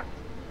 Which one?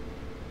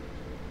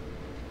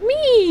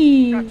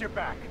 Me! Got your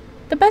back.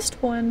 The best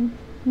one.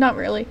 Not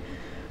really.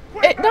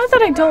 Not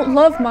that I don't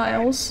love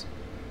Miles.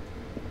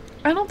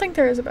 I don't think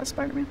there is a best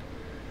Spider-Man.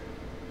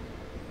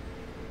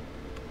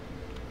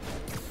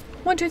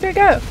 1, 2, 3,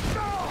 go!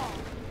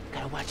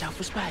 Gotta watch out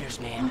for spiders,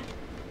 man.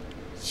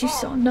 You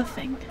saw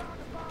nothing.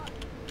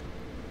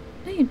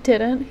 No, you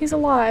didn't. He's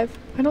alive.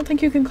 I don't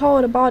think you can call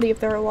it a body if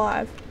they're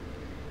alive.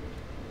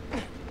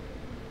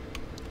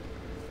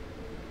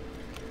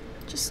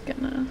 Just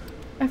gonna...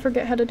 I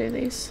forget how to do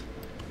these.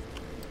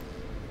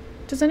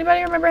 Does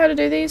anybody remember how to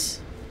do these?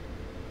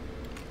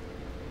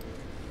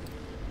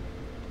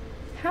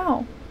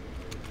 How?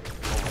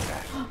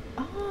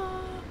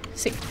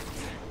 See.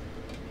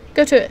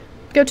 Go to it.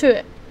 Go to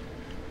it.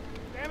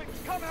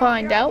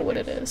 Find out what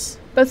it is.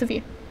 Both of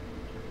you.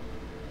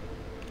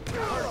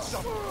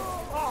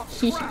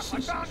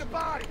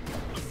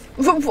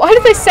 Why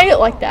did they say it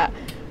like that?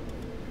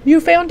 You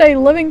found a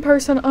living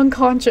person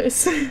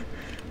unconscious.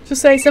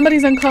 Just say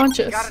somebody's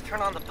unconscious. You gotta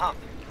turn on the pump.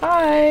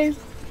 Hi.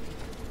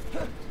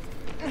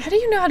 How do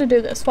you know how to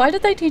do this? Why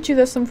did they teach you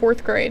this in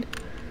 4th grade?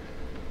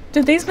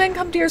 Did these men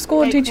come to your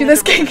school and teach you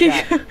this, Kinky?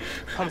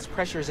 Pump's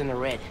pressure is in the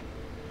red.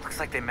 Looks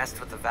like they messed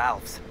with the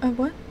valves.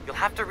 What? You'll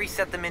have to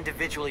reset them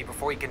individually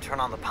before you can turn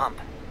on the pump.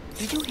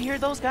 Did you hear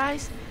those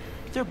guys?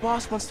 Their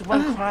boss wants to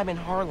run crime in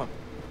Harlem.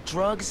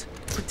 Drugs,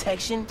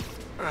 protection.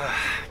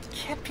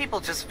 Can't people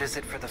just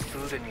visit for the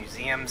food and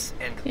museums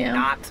and Yeah.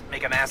 not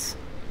make a mess?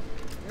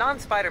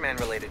 Non-Spider-Man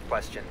related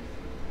question.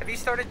 Have you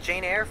started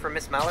Jane Eyre for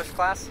Miss Maller's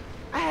class?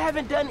 I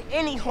haven't done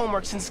any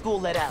homework since school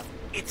let out.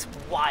 It's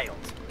wild.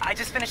 I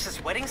just finished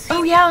this wedding scene.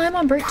 Oh yeah, I'm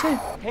on break too.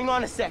 Hang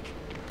on a sec.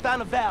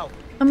 Found a valve.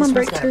 I'm on This one's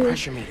break got a too.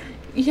 pressure meter.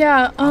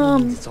 Yeah,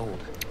 It's old.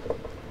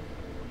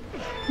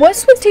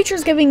 what's with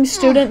teachers giving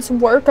students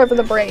work over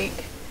the break?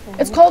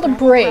 It's called a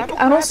break.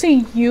 I don't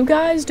see you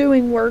guys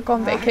doing work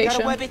on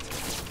vacation.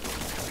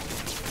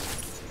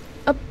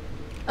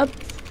 Up.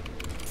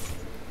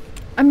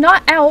 I'm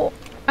not out.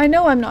 I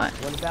know I'm not.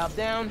 One valve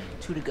down,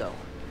 2 to go.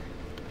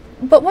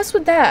 But what's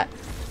with that?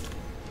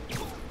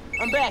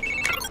 I'm back.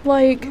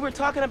 Like, We were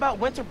talking about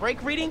winter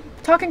break reading?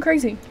 talking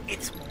crazy.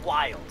 It's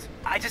wild.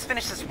 I just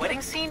finished this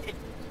wedding scene.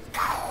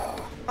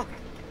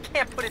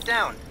 Can't put it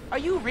down. Are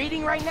you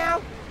reading right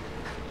now?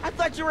 I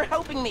thought you were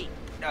helping me.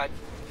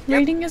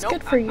 Reading is Nope,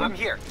 good for you. I'm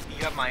here.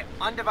 You have my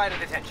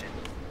undivided attention.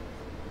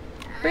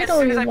 Read As all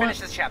soon as you I want. finish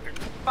this chapter.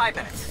 5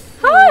 minutes.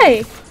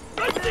 Hi!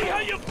 Let's see how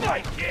you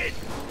fight, kid.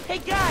 Hey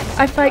guys!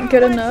 I fight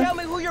good wanna enough. Tell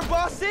me who your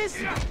boss is?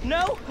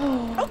 No?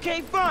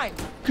 Okay, fine.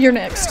 You're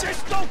next.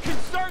 This don't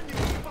concern you.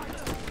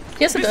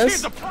 Yes, it This does.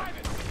 here's a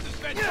private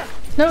suspension.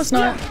 No, it's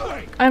not.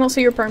 I don't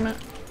see your permit.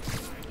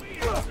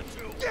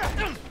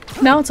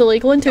 Now it's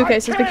illegal in 2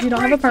 cases because you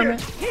don't have a permit.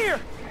 Here!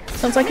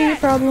 Sounds like a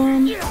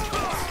problem.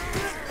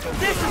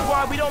 This is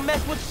why we don't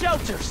mess with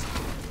shelters.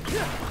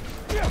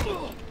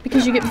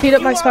 Because you get beat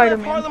up by You all left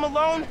Spider-Man. Harlem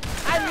alone,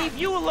 I leave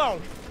you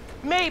alone.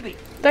 Maybe.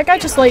 That guy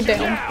just laid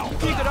down.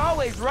 You could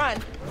always run.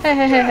 Hey,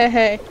 hey, hey, hey,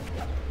 hey.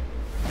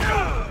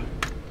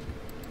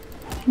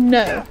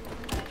 No.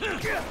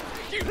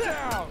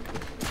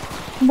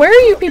 Where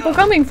are you people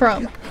coming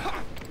from?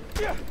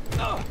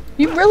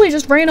 You really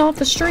just ran off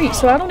the street,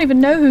 so I don't even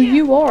know who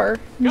you are.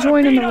 You're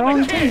joining the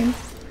wrong team.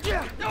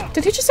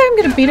 Did he just say I'm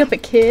gonna beat up a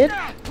kid?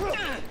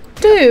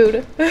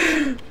 Dude.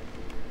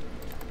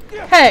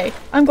 Hey,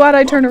 I'm glad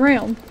I turned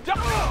around.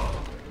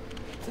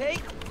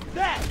 Take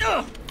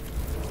that.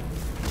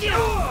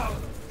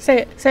 Say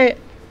it, say it,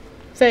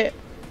 say it.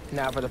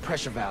 Now for the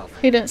pressure valve.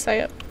 He didn't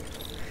say it.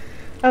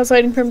 I was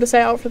waiting for him to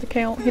say out for the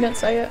count. He didn't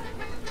say it.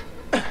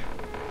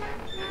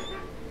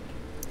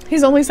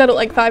 He's only said it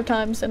like 5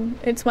 times, and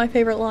it's my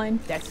favorite line.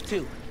 That's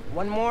 2.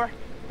 One more,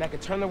 and I can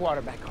turn the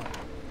water back on.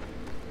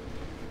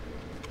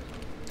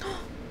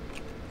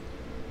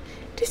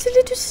 There's a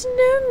little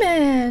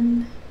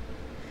snowman.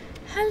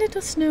 Hi,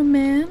 little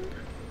snowman.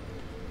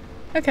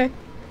 Okay.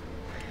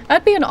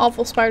 I'd be an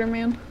awful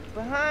Spider-Man.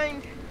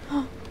 Behind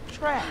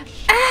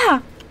trash.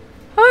 Ah!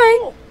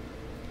 Hi!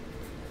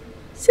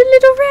 It's a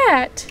little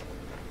rat.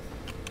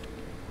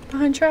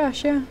 Behind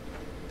trash, yeah.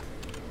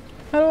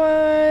 How do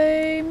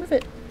I move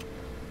it?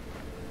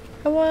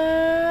 How do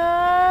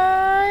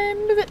I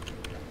move it?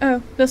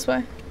 Oh, this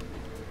way.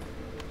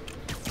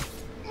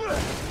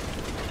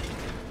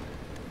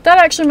 That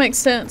actually makes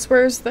sense.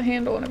 Where's the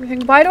handle and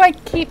everything? Why do I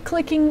keep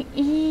clicking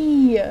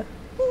E?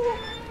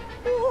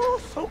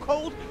 Oh, so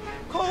cold.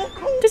 Cold.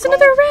 There's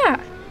another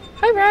rat.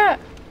 Hi, rat.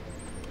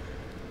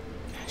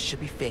 Should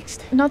be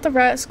fixed. Not the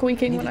rat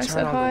squeaking when I Need to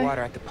said turn on the hi.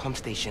 water at the pump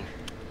station.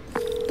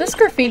 This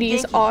graffiti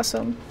is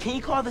awesome. Can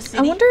you call the city?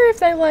 I wonder if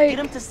they like... Get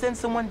them to send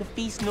someone to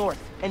Feast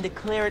North and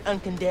declare it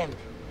uncondemned.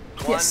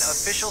 One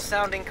official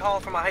sounding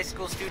call from a high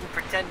school student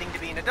pretending to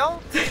be an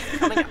adult.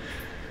 Coming up.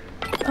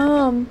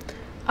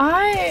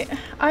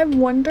 I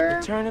wonder...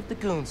 Return of the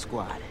Goon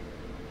Squad.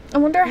 I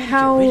wonder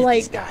how, rid of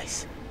like, these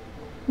guys.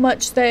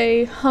 much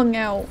they hung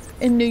out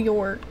in New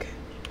York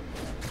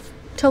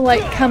to,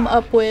 like, come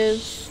up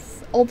with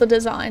all the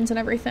designs and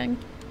everything.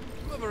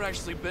 You ever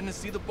actually been to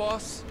see the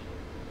boss?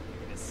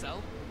 In his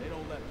cell? They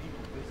don't let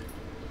people visit.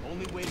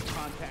 Only way to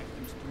contact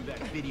them is through that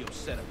video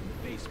setup in the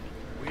basement.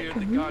 Weird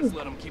the gods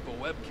let him keep a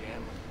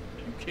webcam.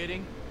 You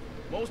kidding?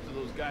 Most of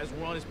those guys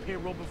were on his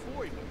payroll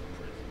before he went to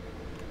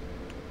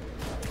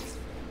prison.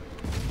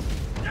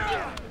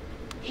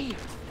 Here,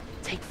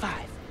 take 5.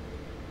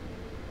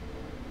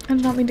 I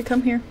did not mean to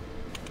come here.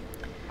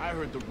 I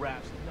heard the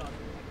raps nothing.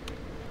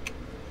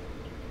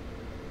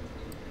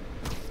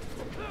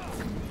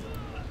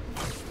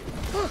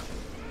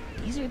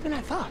 Easier than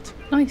I thought.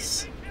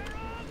 Nice.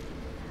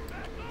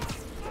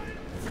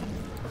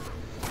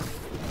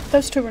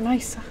 Those two were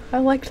nice. I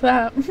liked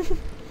that.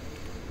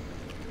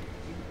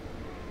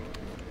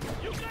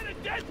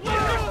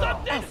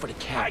 something! for the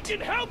cat. I can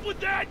help with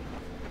that!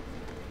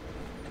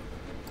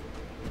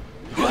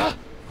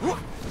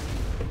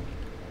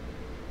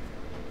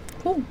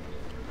 Cool.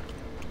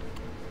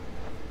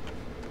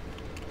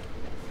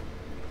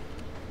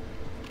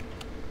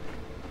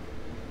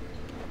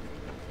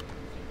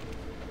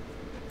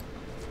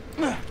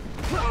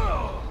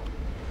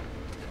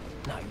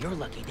 Not your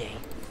lucky day.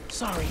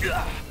 Sorry.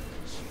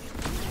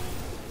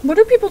 What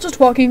are people just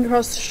walking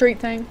across the street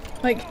thing?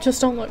 Like,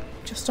 just don't look.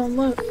 Just don't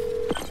look.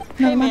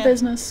 None of my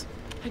business.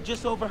 I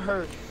just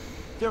overheard.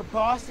 Their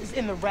boss is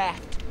in the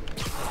raft.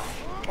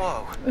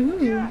 Whoa.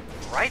 Ooh.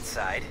 Right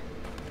side?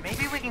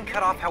 Maybe we can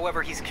cut off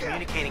however he's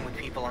communicating with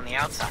people on the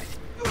outside.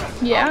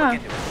 Yeah.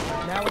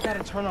 Now we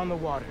gotta turn on the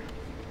water.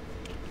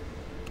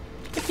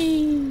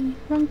 E.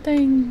 Wrong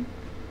thing.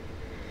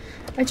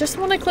 I just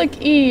want to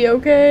click E,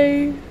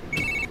 okay?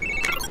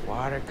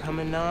 Water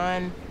coming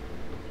on.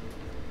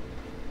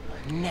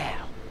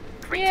 Now.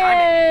 Great Yay!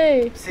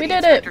 timing. City We did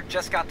Inspector it.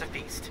 just got to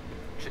Feast.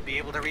 Should be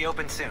able to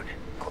reopen soon.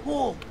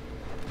 Cool.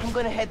 I'm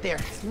gonna head there.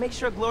 Make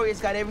sure Gloria's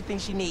got everything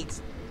she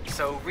needs.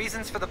 So,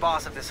 reasons for the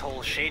boss of this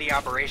whole shady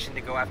operation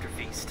to go after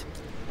Feast.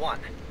 1.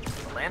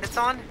 The land it's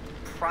on?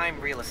 Prime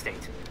real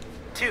estate.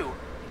 2.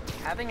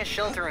 Having a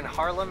shelter in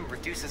Harlem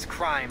reduces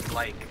crime,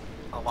 like,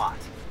 a lot.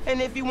 And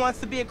if he wants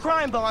to be a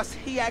crime boss,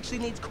 he actually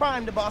needs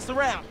crime to boss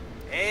around.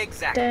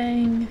 Exactly.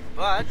 Dang.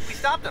 But we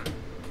stopped him.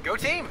 Go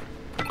team!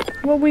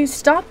 Well, we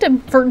stopped him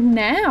for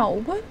now.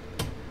 What?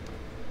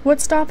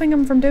 What's stopping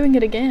him from doing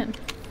it again?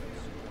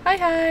 Hi,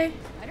 hi.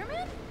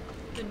 Spider-Man?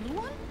 The new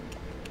one?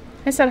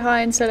 I said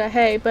hi instead of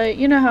hey, but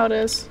you know how it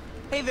is.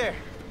 Hey there.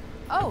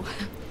 Oh.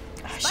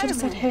 I should have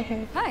said hey,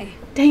 hey. Hi.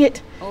 Dang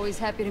it. Always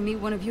happy to meet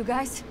one of you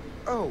guys.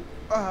 Oh,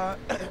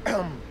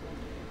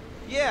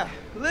 yeah,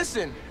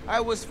 listen,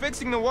 I was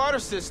fixing the water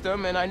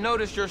system and I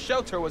noticed your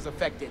shelter was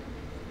affected.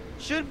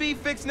 Should be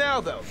fixed now,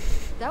 though.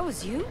 That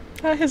was you?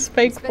 His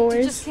fake Inspector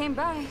voice. just came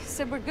by,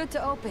 said we're good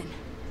to open.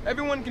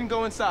 Everyone can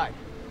go inside.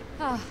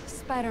 Ah,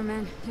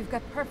 Spider-Man, you've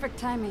got perfect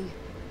timing.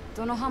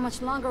 Don't know how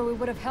much longer we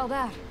would have held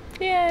out.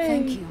 Yay.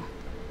 Thank you.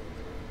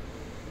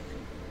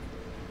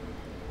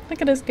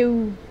 Look at us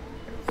go.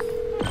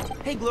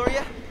 Hey,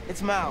 Gloria,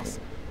 it's Miles.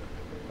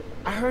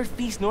 I heard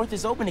Feast North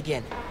is open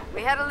again.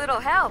 We had a little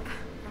help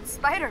from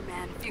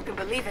Spider-Man, if you can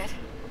believe it.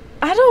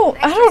 I don't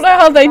know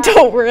how they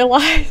don't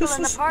realize. People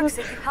in the park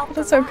said you helped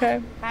That's a lot.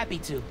 okay. Happy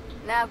to.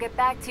 Now get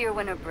back to your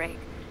winter break.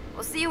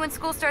 We'll see you when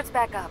school starts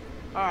back up.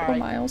 All Poor right.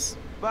 Miles.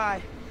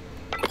 Bye.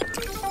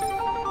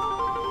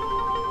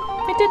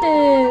 We did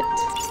it.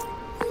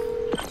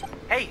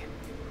 Hey,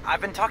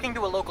 I've been talking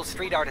to a local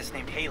street artist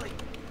named Haley.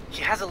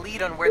 She has a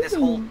lead on where this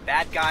whole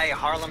bad guy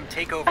Harlem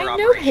takeover I know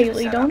operation is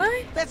Haley, set don't up.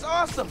 I? That's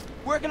awesome.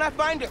 Where can I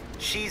find her?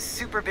 She's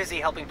super busy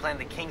helping plan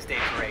the King's Day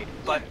parade,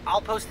 but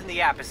I'll post in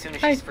the app as soon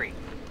as Hi. she's free.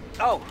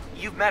 Oh,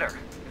 you've met her.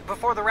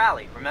 Before the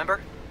rally,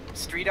 remember?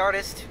 Street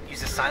artist,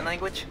 uses sign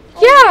language.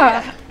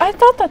 Yeah, I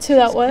thought that's who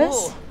that was.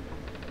 Cool.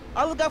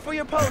 I'll look out for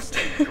your post.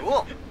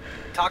 Cool.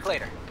 Talk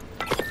later.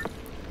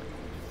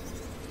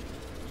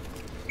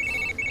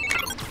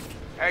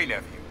 Hey,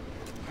 nephew.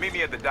 Meet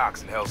me at the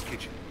docks in Hell's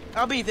Kitchen.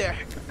 I'll be there.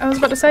 I was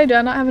about to say, do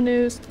I not have a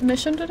new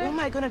mission What today? am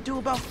I gonna do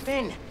about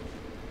Finn?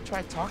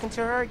 Try talking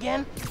to her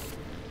again?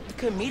 I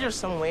could meet her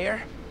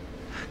somewhere.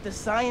 The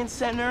Science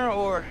Center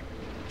or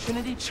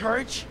Trinity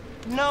Church?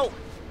 No.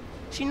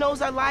 She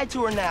knows I lied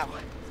to her now.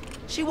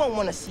 She won't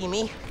want to see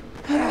me.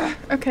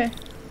 Okay.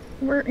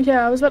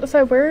 Yeah, I was about to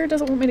say, where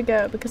does it want me to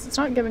go? Because it's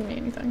not giving me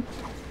anything.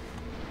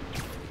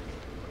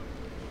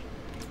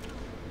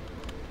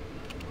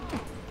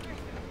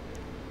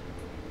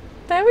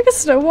 They having a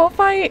snowball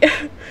fight?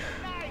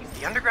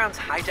 The Underground's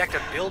hijacked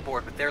a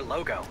billboard with their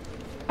logo.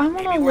 I want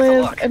to Maybe worth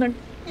a live look.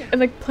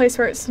 in a place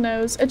where it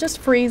snows. It just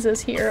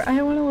freezes here.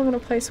 I want to live in a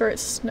place where it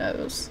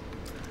snows.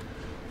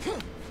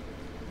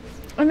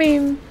 I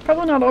mean,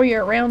 probably not all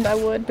year round I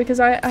would, because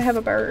I have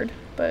a bird,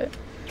 but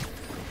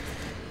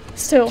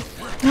still.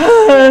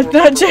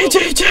 Not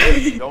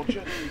JJJ! Don't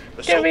you?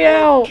 The Get me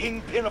so-called out!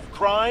 kingpin of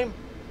crime?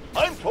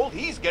 I'm told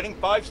he's getting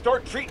 5-star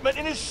treatment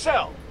in his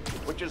cell,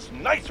 which is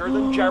nicer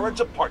than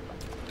Jared's apartment.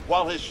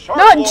 While his sharp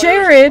Not lawyers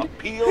Jared!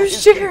 appeal Who's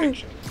his Jared?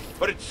 conviction.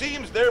 But it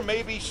seems there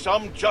may be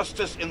some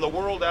justice in the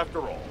world after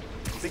all.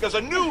 Because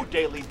a new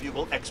Daily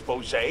Bugle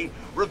expose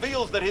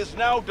reveals that his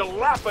now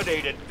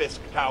dilapidated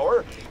Fisk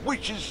Tower,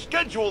 which is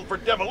scheduled for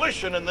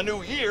demolition in the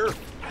new year,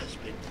 has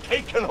been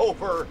taken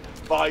over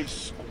by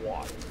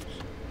squatters.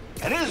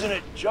 And isn't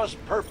it just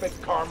perfect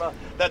karma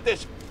that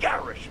this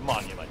garish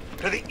monument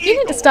to the You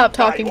need to stop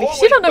talking because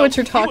you don't know what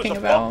you're talking the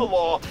about.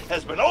 law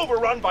has been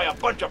overrun by a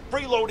bunch of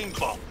freeloading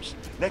bums.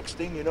 Next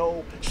thing you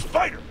know,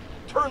 Spider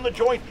turned the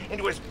joint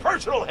into his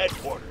personal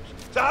headquarters.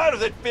 So how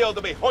does it feel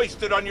to be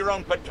hoisted on your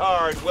own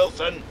petard,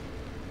 Wilson?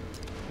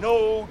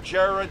 No,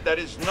 Jared, that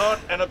is not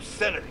an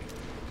obscenity.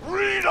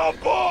 Read a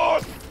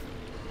book!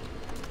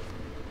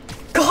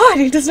 God,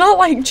 he does not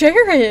like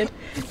Jared.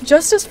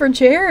 Justice for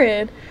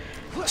Jared.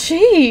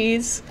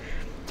 Jeez.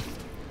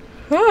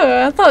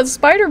 Huh, I thought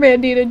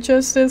Spider-Man needed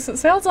justice. It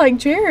sounds like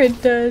Jared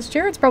does.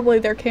 Jared's probably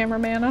their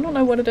cameraman. I don't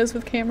know what it is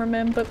with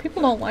cameramen, but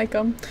people don't like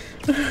them.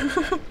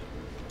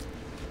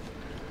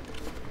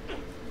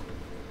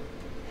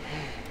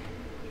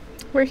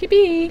 Where he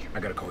be? I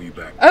gotta call you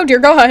back. Oh dear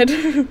God.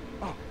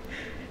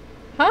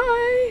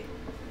 Hi.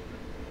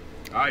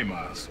 Alright,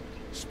 Miles.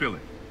 Spill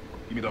it.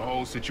 Give me the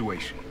whole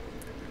situation.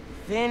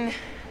 Then,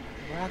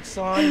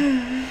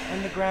 Roxxon,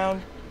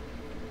 underground.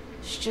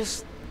 It's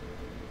just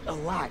a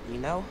lot, you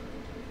know?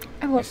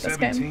 I love You're this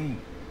 17.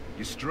 game.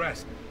 You're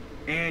stressed.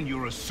 And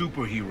you're a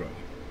superhero.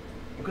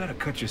 You gotta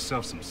cut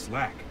yourself some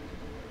slack.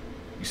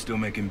 You still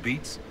making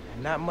beats?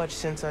 Not much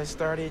since I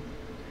started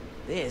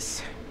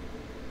this.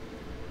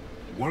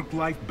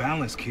 Work-life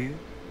balance, kid.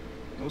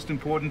 Most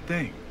important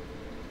thing.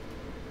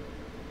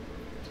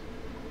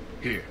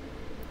 Here.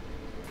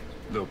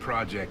 Little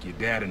project your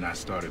dad and I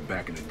started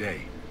back in the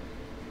day.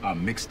 Our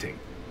mixtape.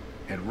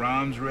 Had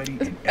rhymes ready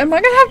and Am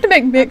I gonna have to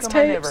make mixtapes?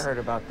 I never heard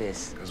about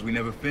this. Because we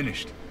never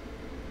finished.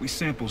 We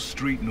sampled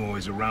street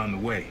noise around the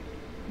way.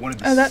 Wanted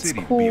the Oh, that's city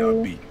to be cool.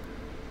 our beat.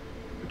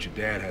 But your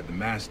dad had the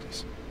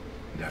masters.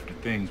 And after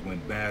things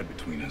went bad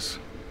between us.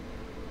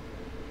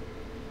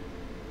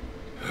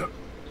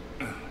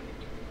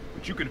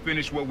 But you can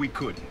finish what we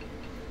couldn't.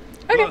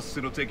 Okay. Plus,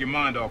 it'll take your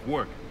mind off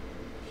work.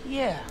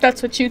 Yeah.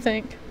 That's what you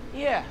think.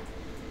 Yeah.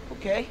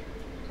 Okay.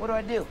 What do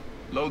I do?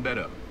 Load that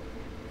up.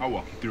 I'll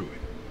walk you through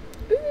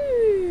it.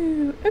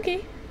 Ooh,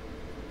 okay.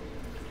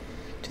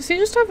 Does he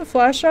just have a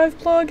flash drive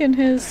plug in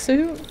his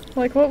suit?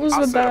 Like, what was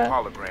I'll with set that?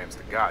 up holograms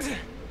to guide you.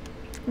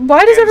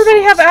 Why does And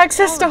everybody have sauce.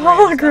 access to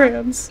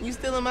holograms? You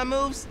stealing my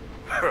moves?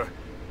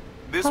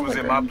 This was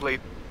in my Hologram.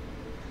 plate.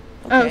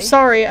 Oh,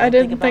 sorry, I I'll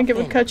didn't think think it about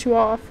would Finn. cut you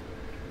off.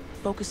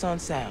 Focus on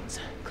sounds.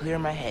 Clear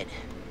my head.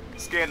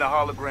 Scan the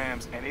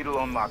holograms and it'll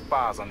unlock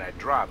files on that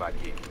drive I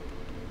gave you.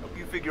 Help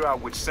you figure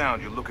out which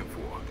sound you're looking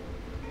for.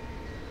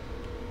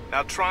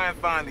 Now try and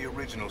find the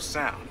original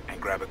sound and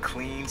grab a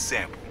clean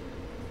sample.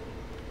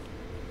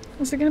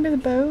 Is it gonna be the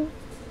boat?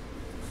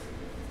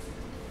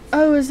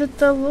 Oh, is it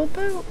the little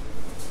boat?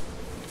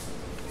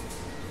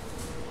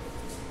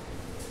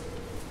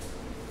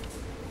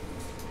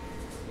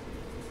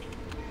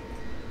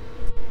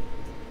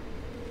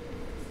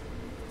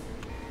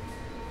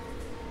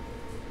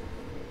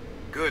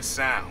 Good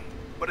sound,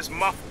 but it's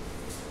muffled.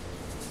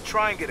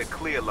 Try and get a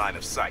clear line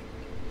of sight.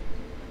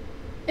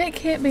 It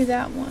can't be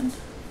that one.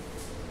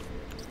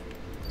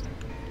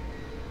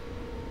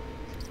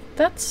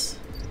 That's...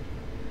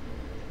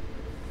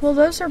 Well,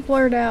 those are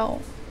blurred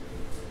out.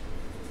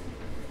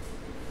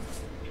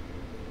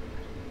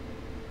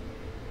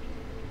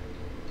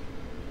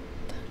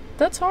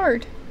 That's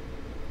hard.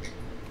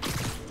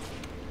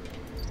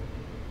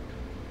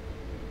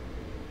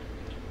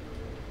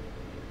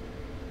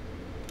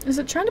 Is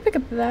it trying to pick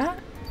up that?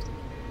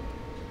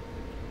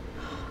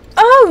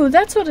 Oh,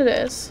 that's what it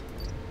is.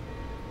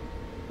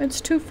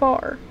 It's too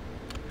far.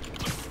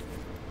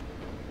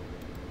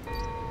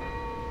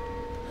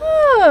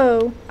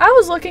 Oh, I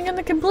was looking in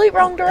the complete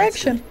wrong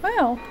direction.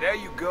 Wow, There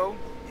you go.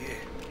 Yeah.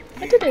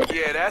 I did it.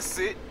 Yeah, that's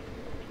it.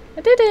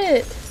 I did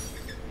it.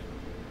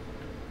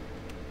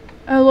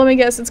 Oh, let me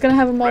guess. It's gonna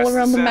have them all Rest of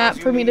around the sounds map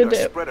you for me need to are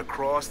do. spread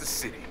across the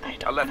city.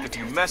 I left a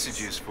few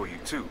messages for you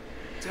too,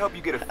 to help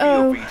you get a feel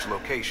Oh. for each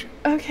location.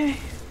 Okay.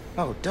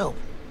 Oh, dope.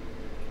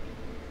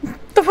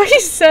 The way he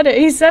said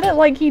it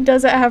like he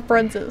doesn't have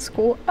friends at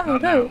school. Oh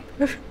no.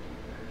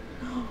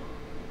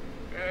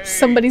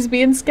 Somebody's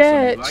being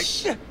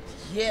sketched.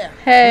 Yeah.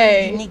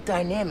 Hey. Really unique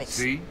dynamics.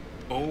 See,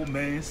 old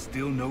man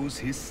still knows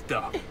his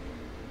stuff.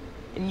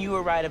 And you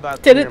were right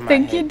about Didn't clearing my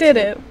think you head, did too.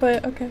 it,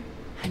 but okay.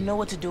 I know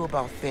what to do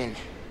about Finn.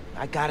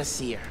 I gotta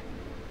see her.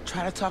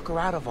 Try to talk her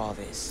out of all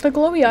this. The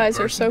glowy eyes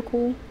are so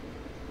cool.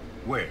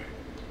 Where?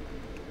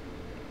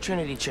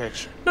 Trinity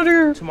Church. None of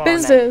your Tomorrow night.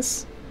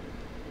 business.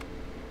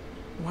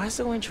 Why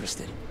so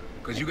interested?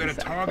 Because you got a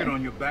target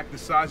on your back the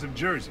size of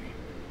Jersey.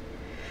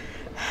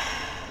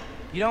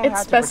 You don't It's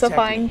have to protect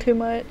specifying me. too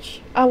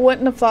much. I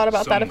wouldn't have thought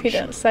about that if he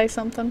Someone didn't say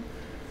something.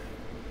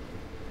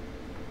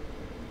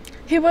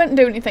 He wouldn't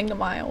do anything to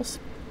Miles.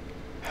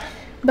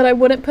 But I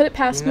wouldn't put it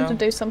past You him to know,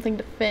 do something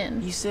to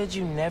Finn. You said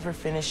you never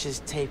finished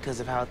this tape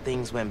because of how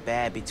things went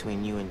bad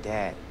between you and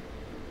Dad.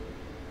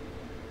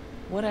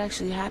 What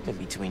actually happened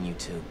between you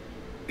two?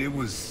 It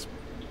was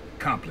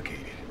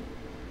complicated.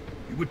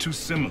 We were too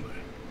similar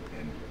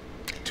and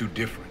too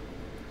different.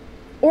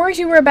 Or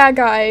you were a bad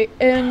guy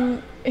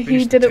and he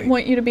Finish the didn't tape.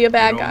 want you to be a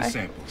bad Get all the guy.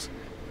 samples,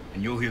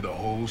 and you'll hear the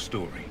whole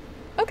story.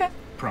 Okay,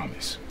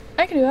 Promise.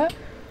 I can do that.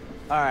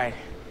 Alright,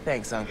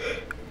 thanks, Unc.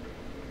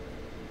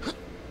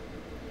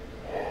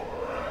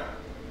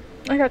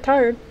 I got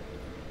tired.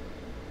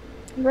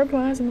 I rubbed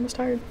my eyes and I was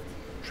tired.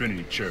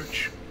 Trinity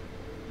Church.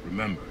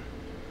 Remember,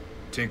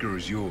 Tinker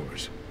is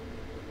yours,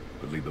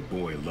 but leave the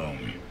boy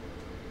alone.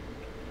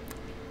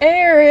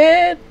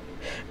 Aaron!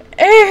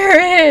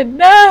 Aaron!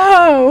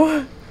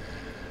 No!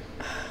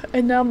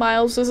 And now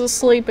Miles is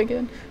asleep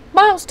again.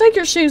 Miles, take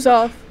your shoes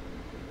off.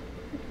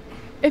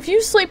 If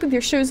you sleep with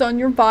your shoes on,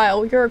 you're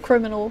vile. You're a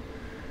criminal.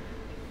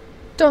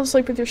 Don't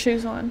sleep with your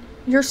shoes on.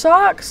 Your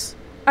socks,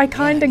 I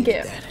kinda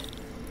give.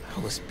 I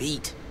was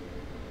beat.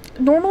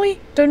 Normally,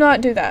 do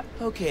not do that.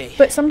 Okay.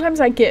 But sometimes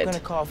I get. I'm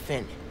gonna call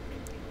Finn.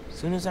 As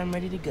soon as I'm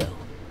ready to go.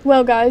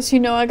 Well guys, you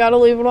know I gotta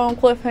leave it on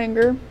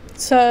cliffhanger.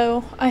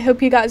 So, I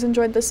hope you guys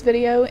enjoyed this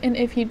video, and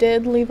if you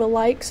did, leave a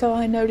like so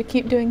I know to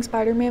keep doing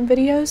Spider-Man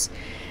videos.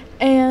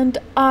 And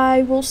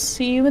I will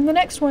see you in the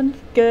next one.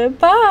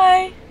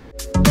 Goodbye!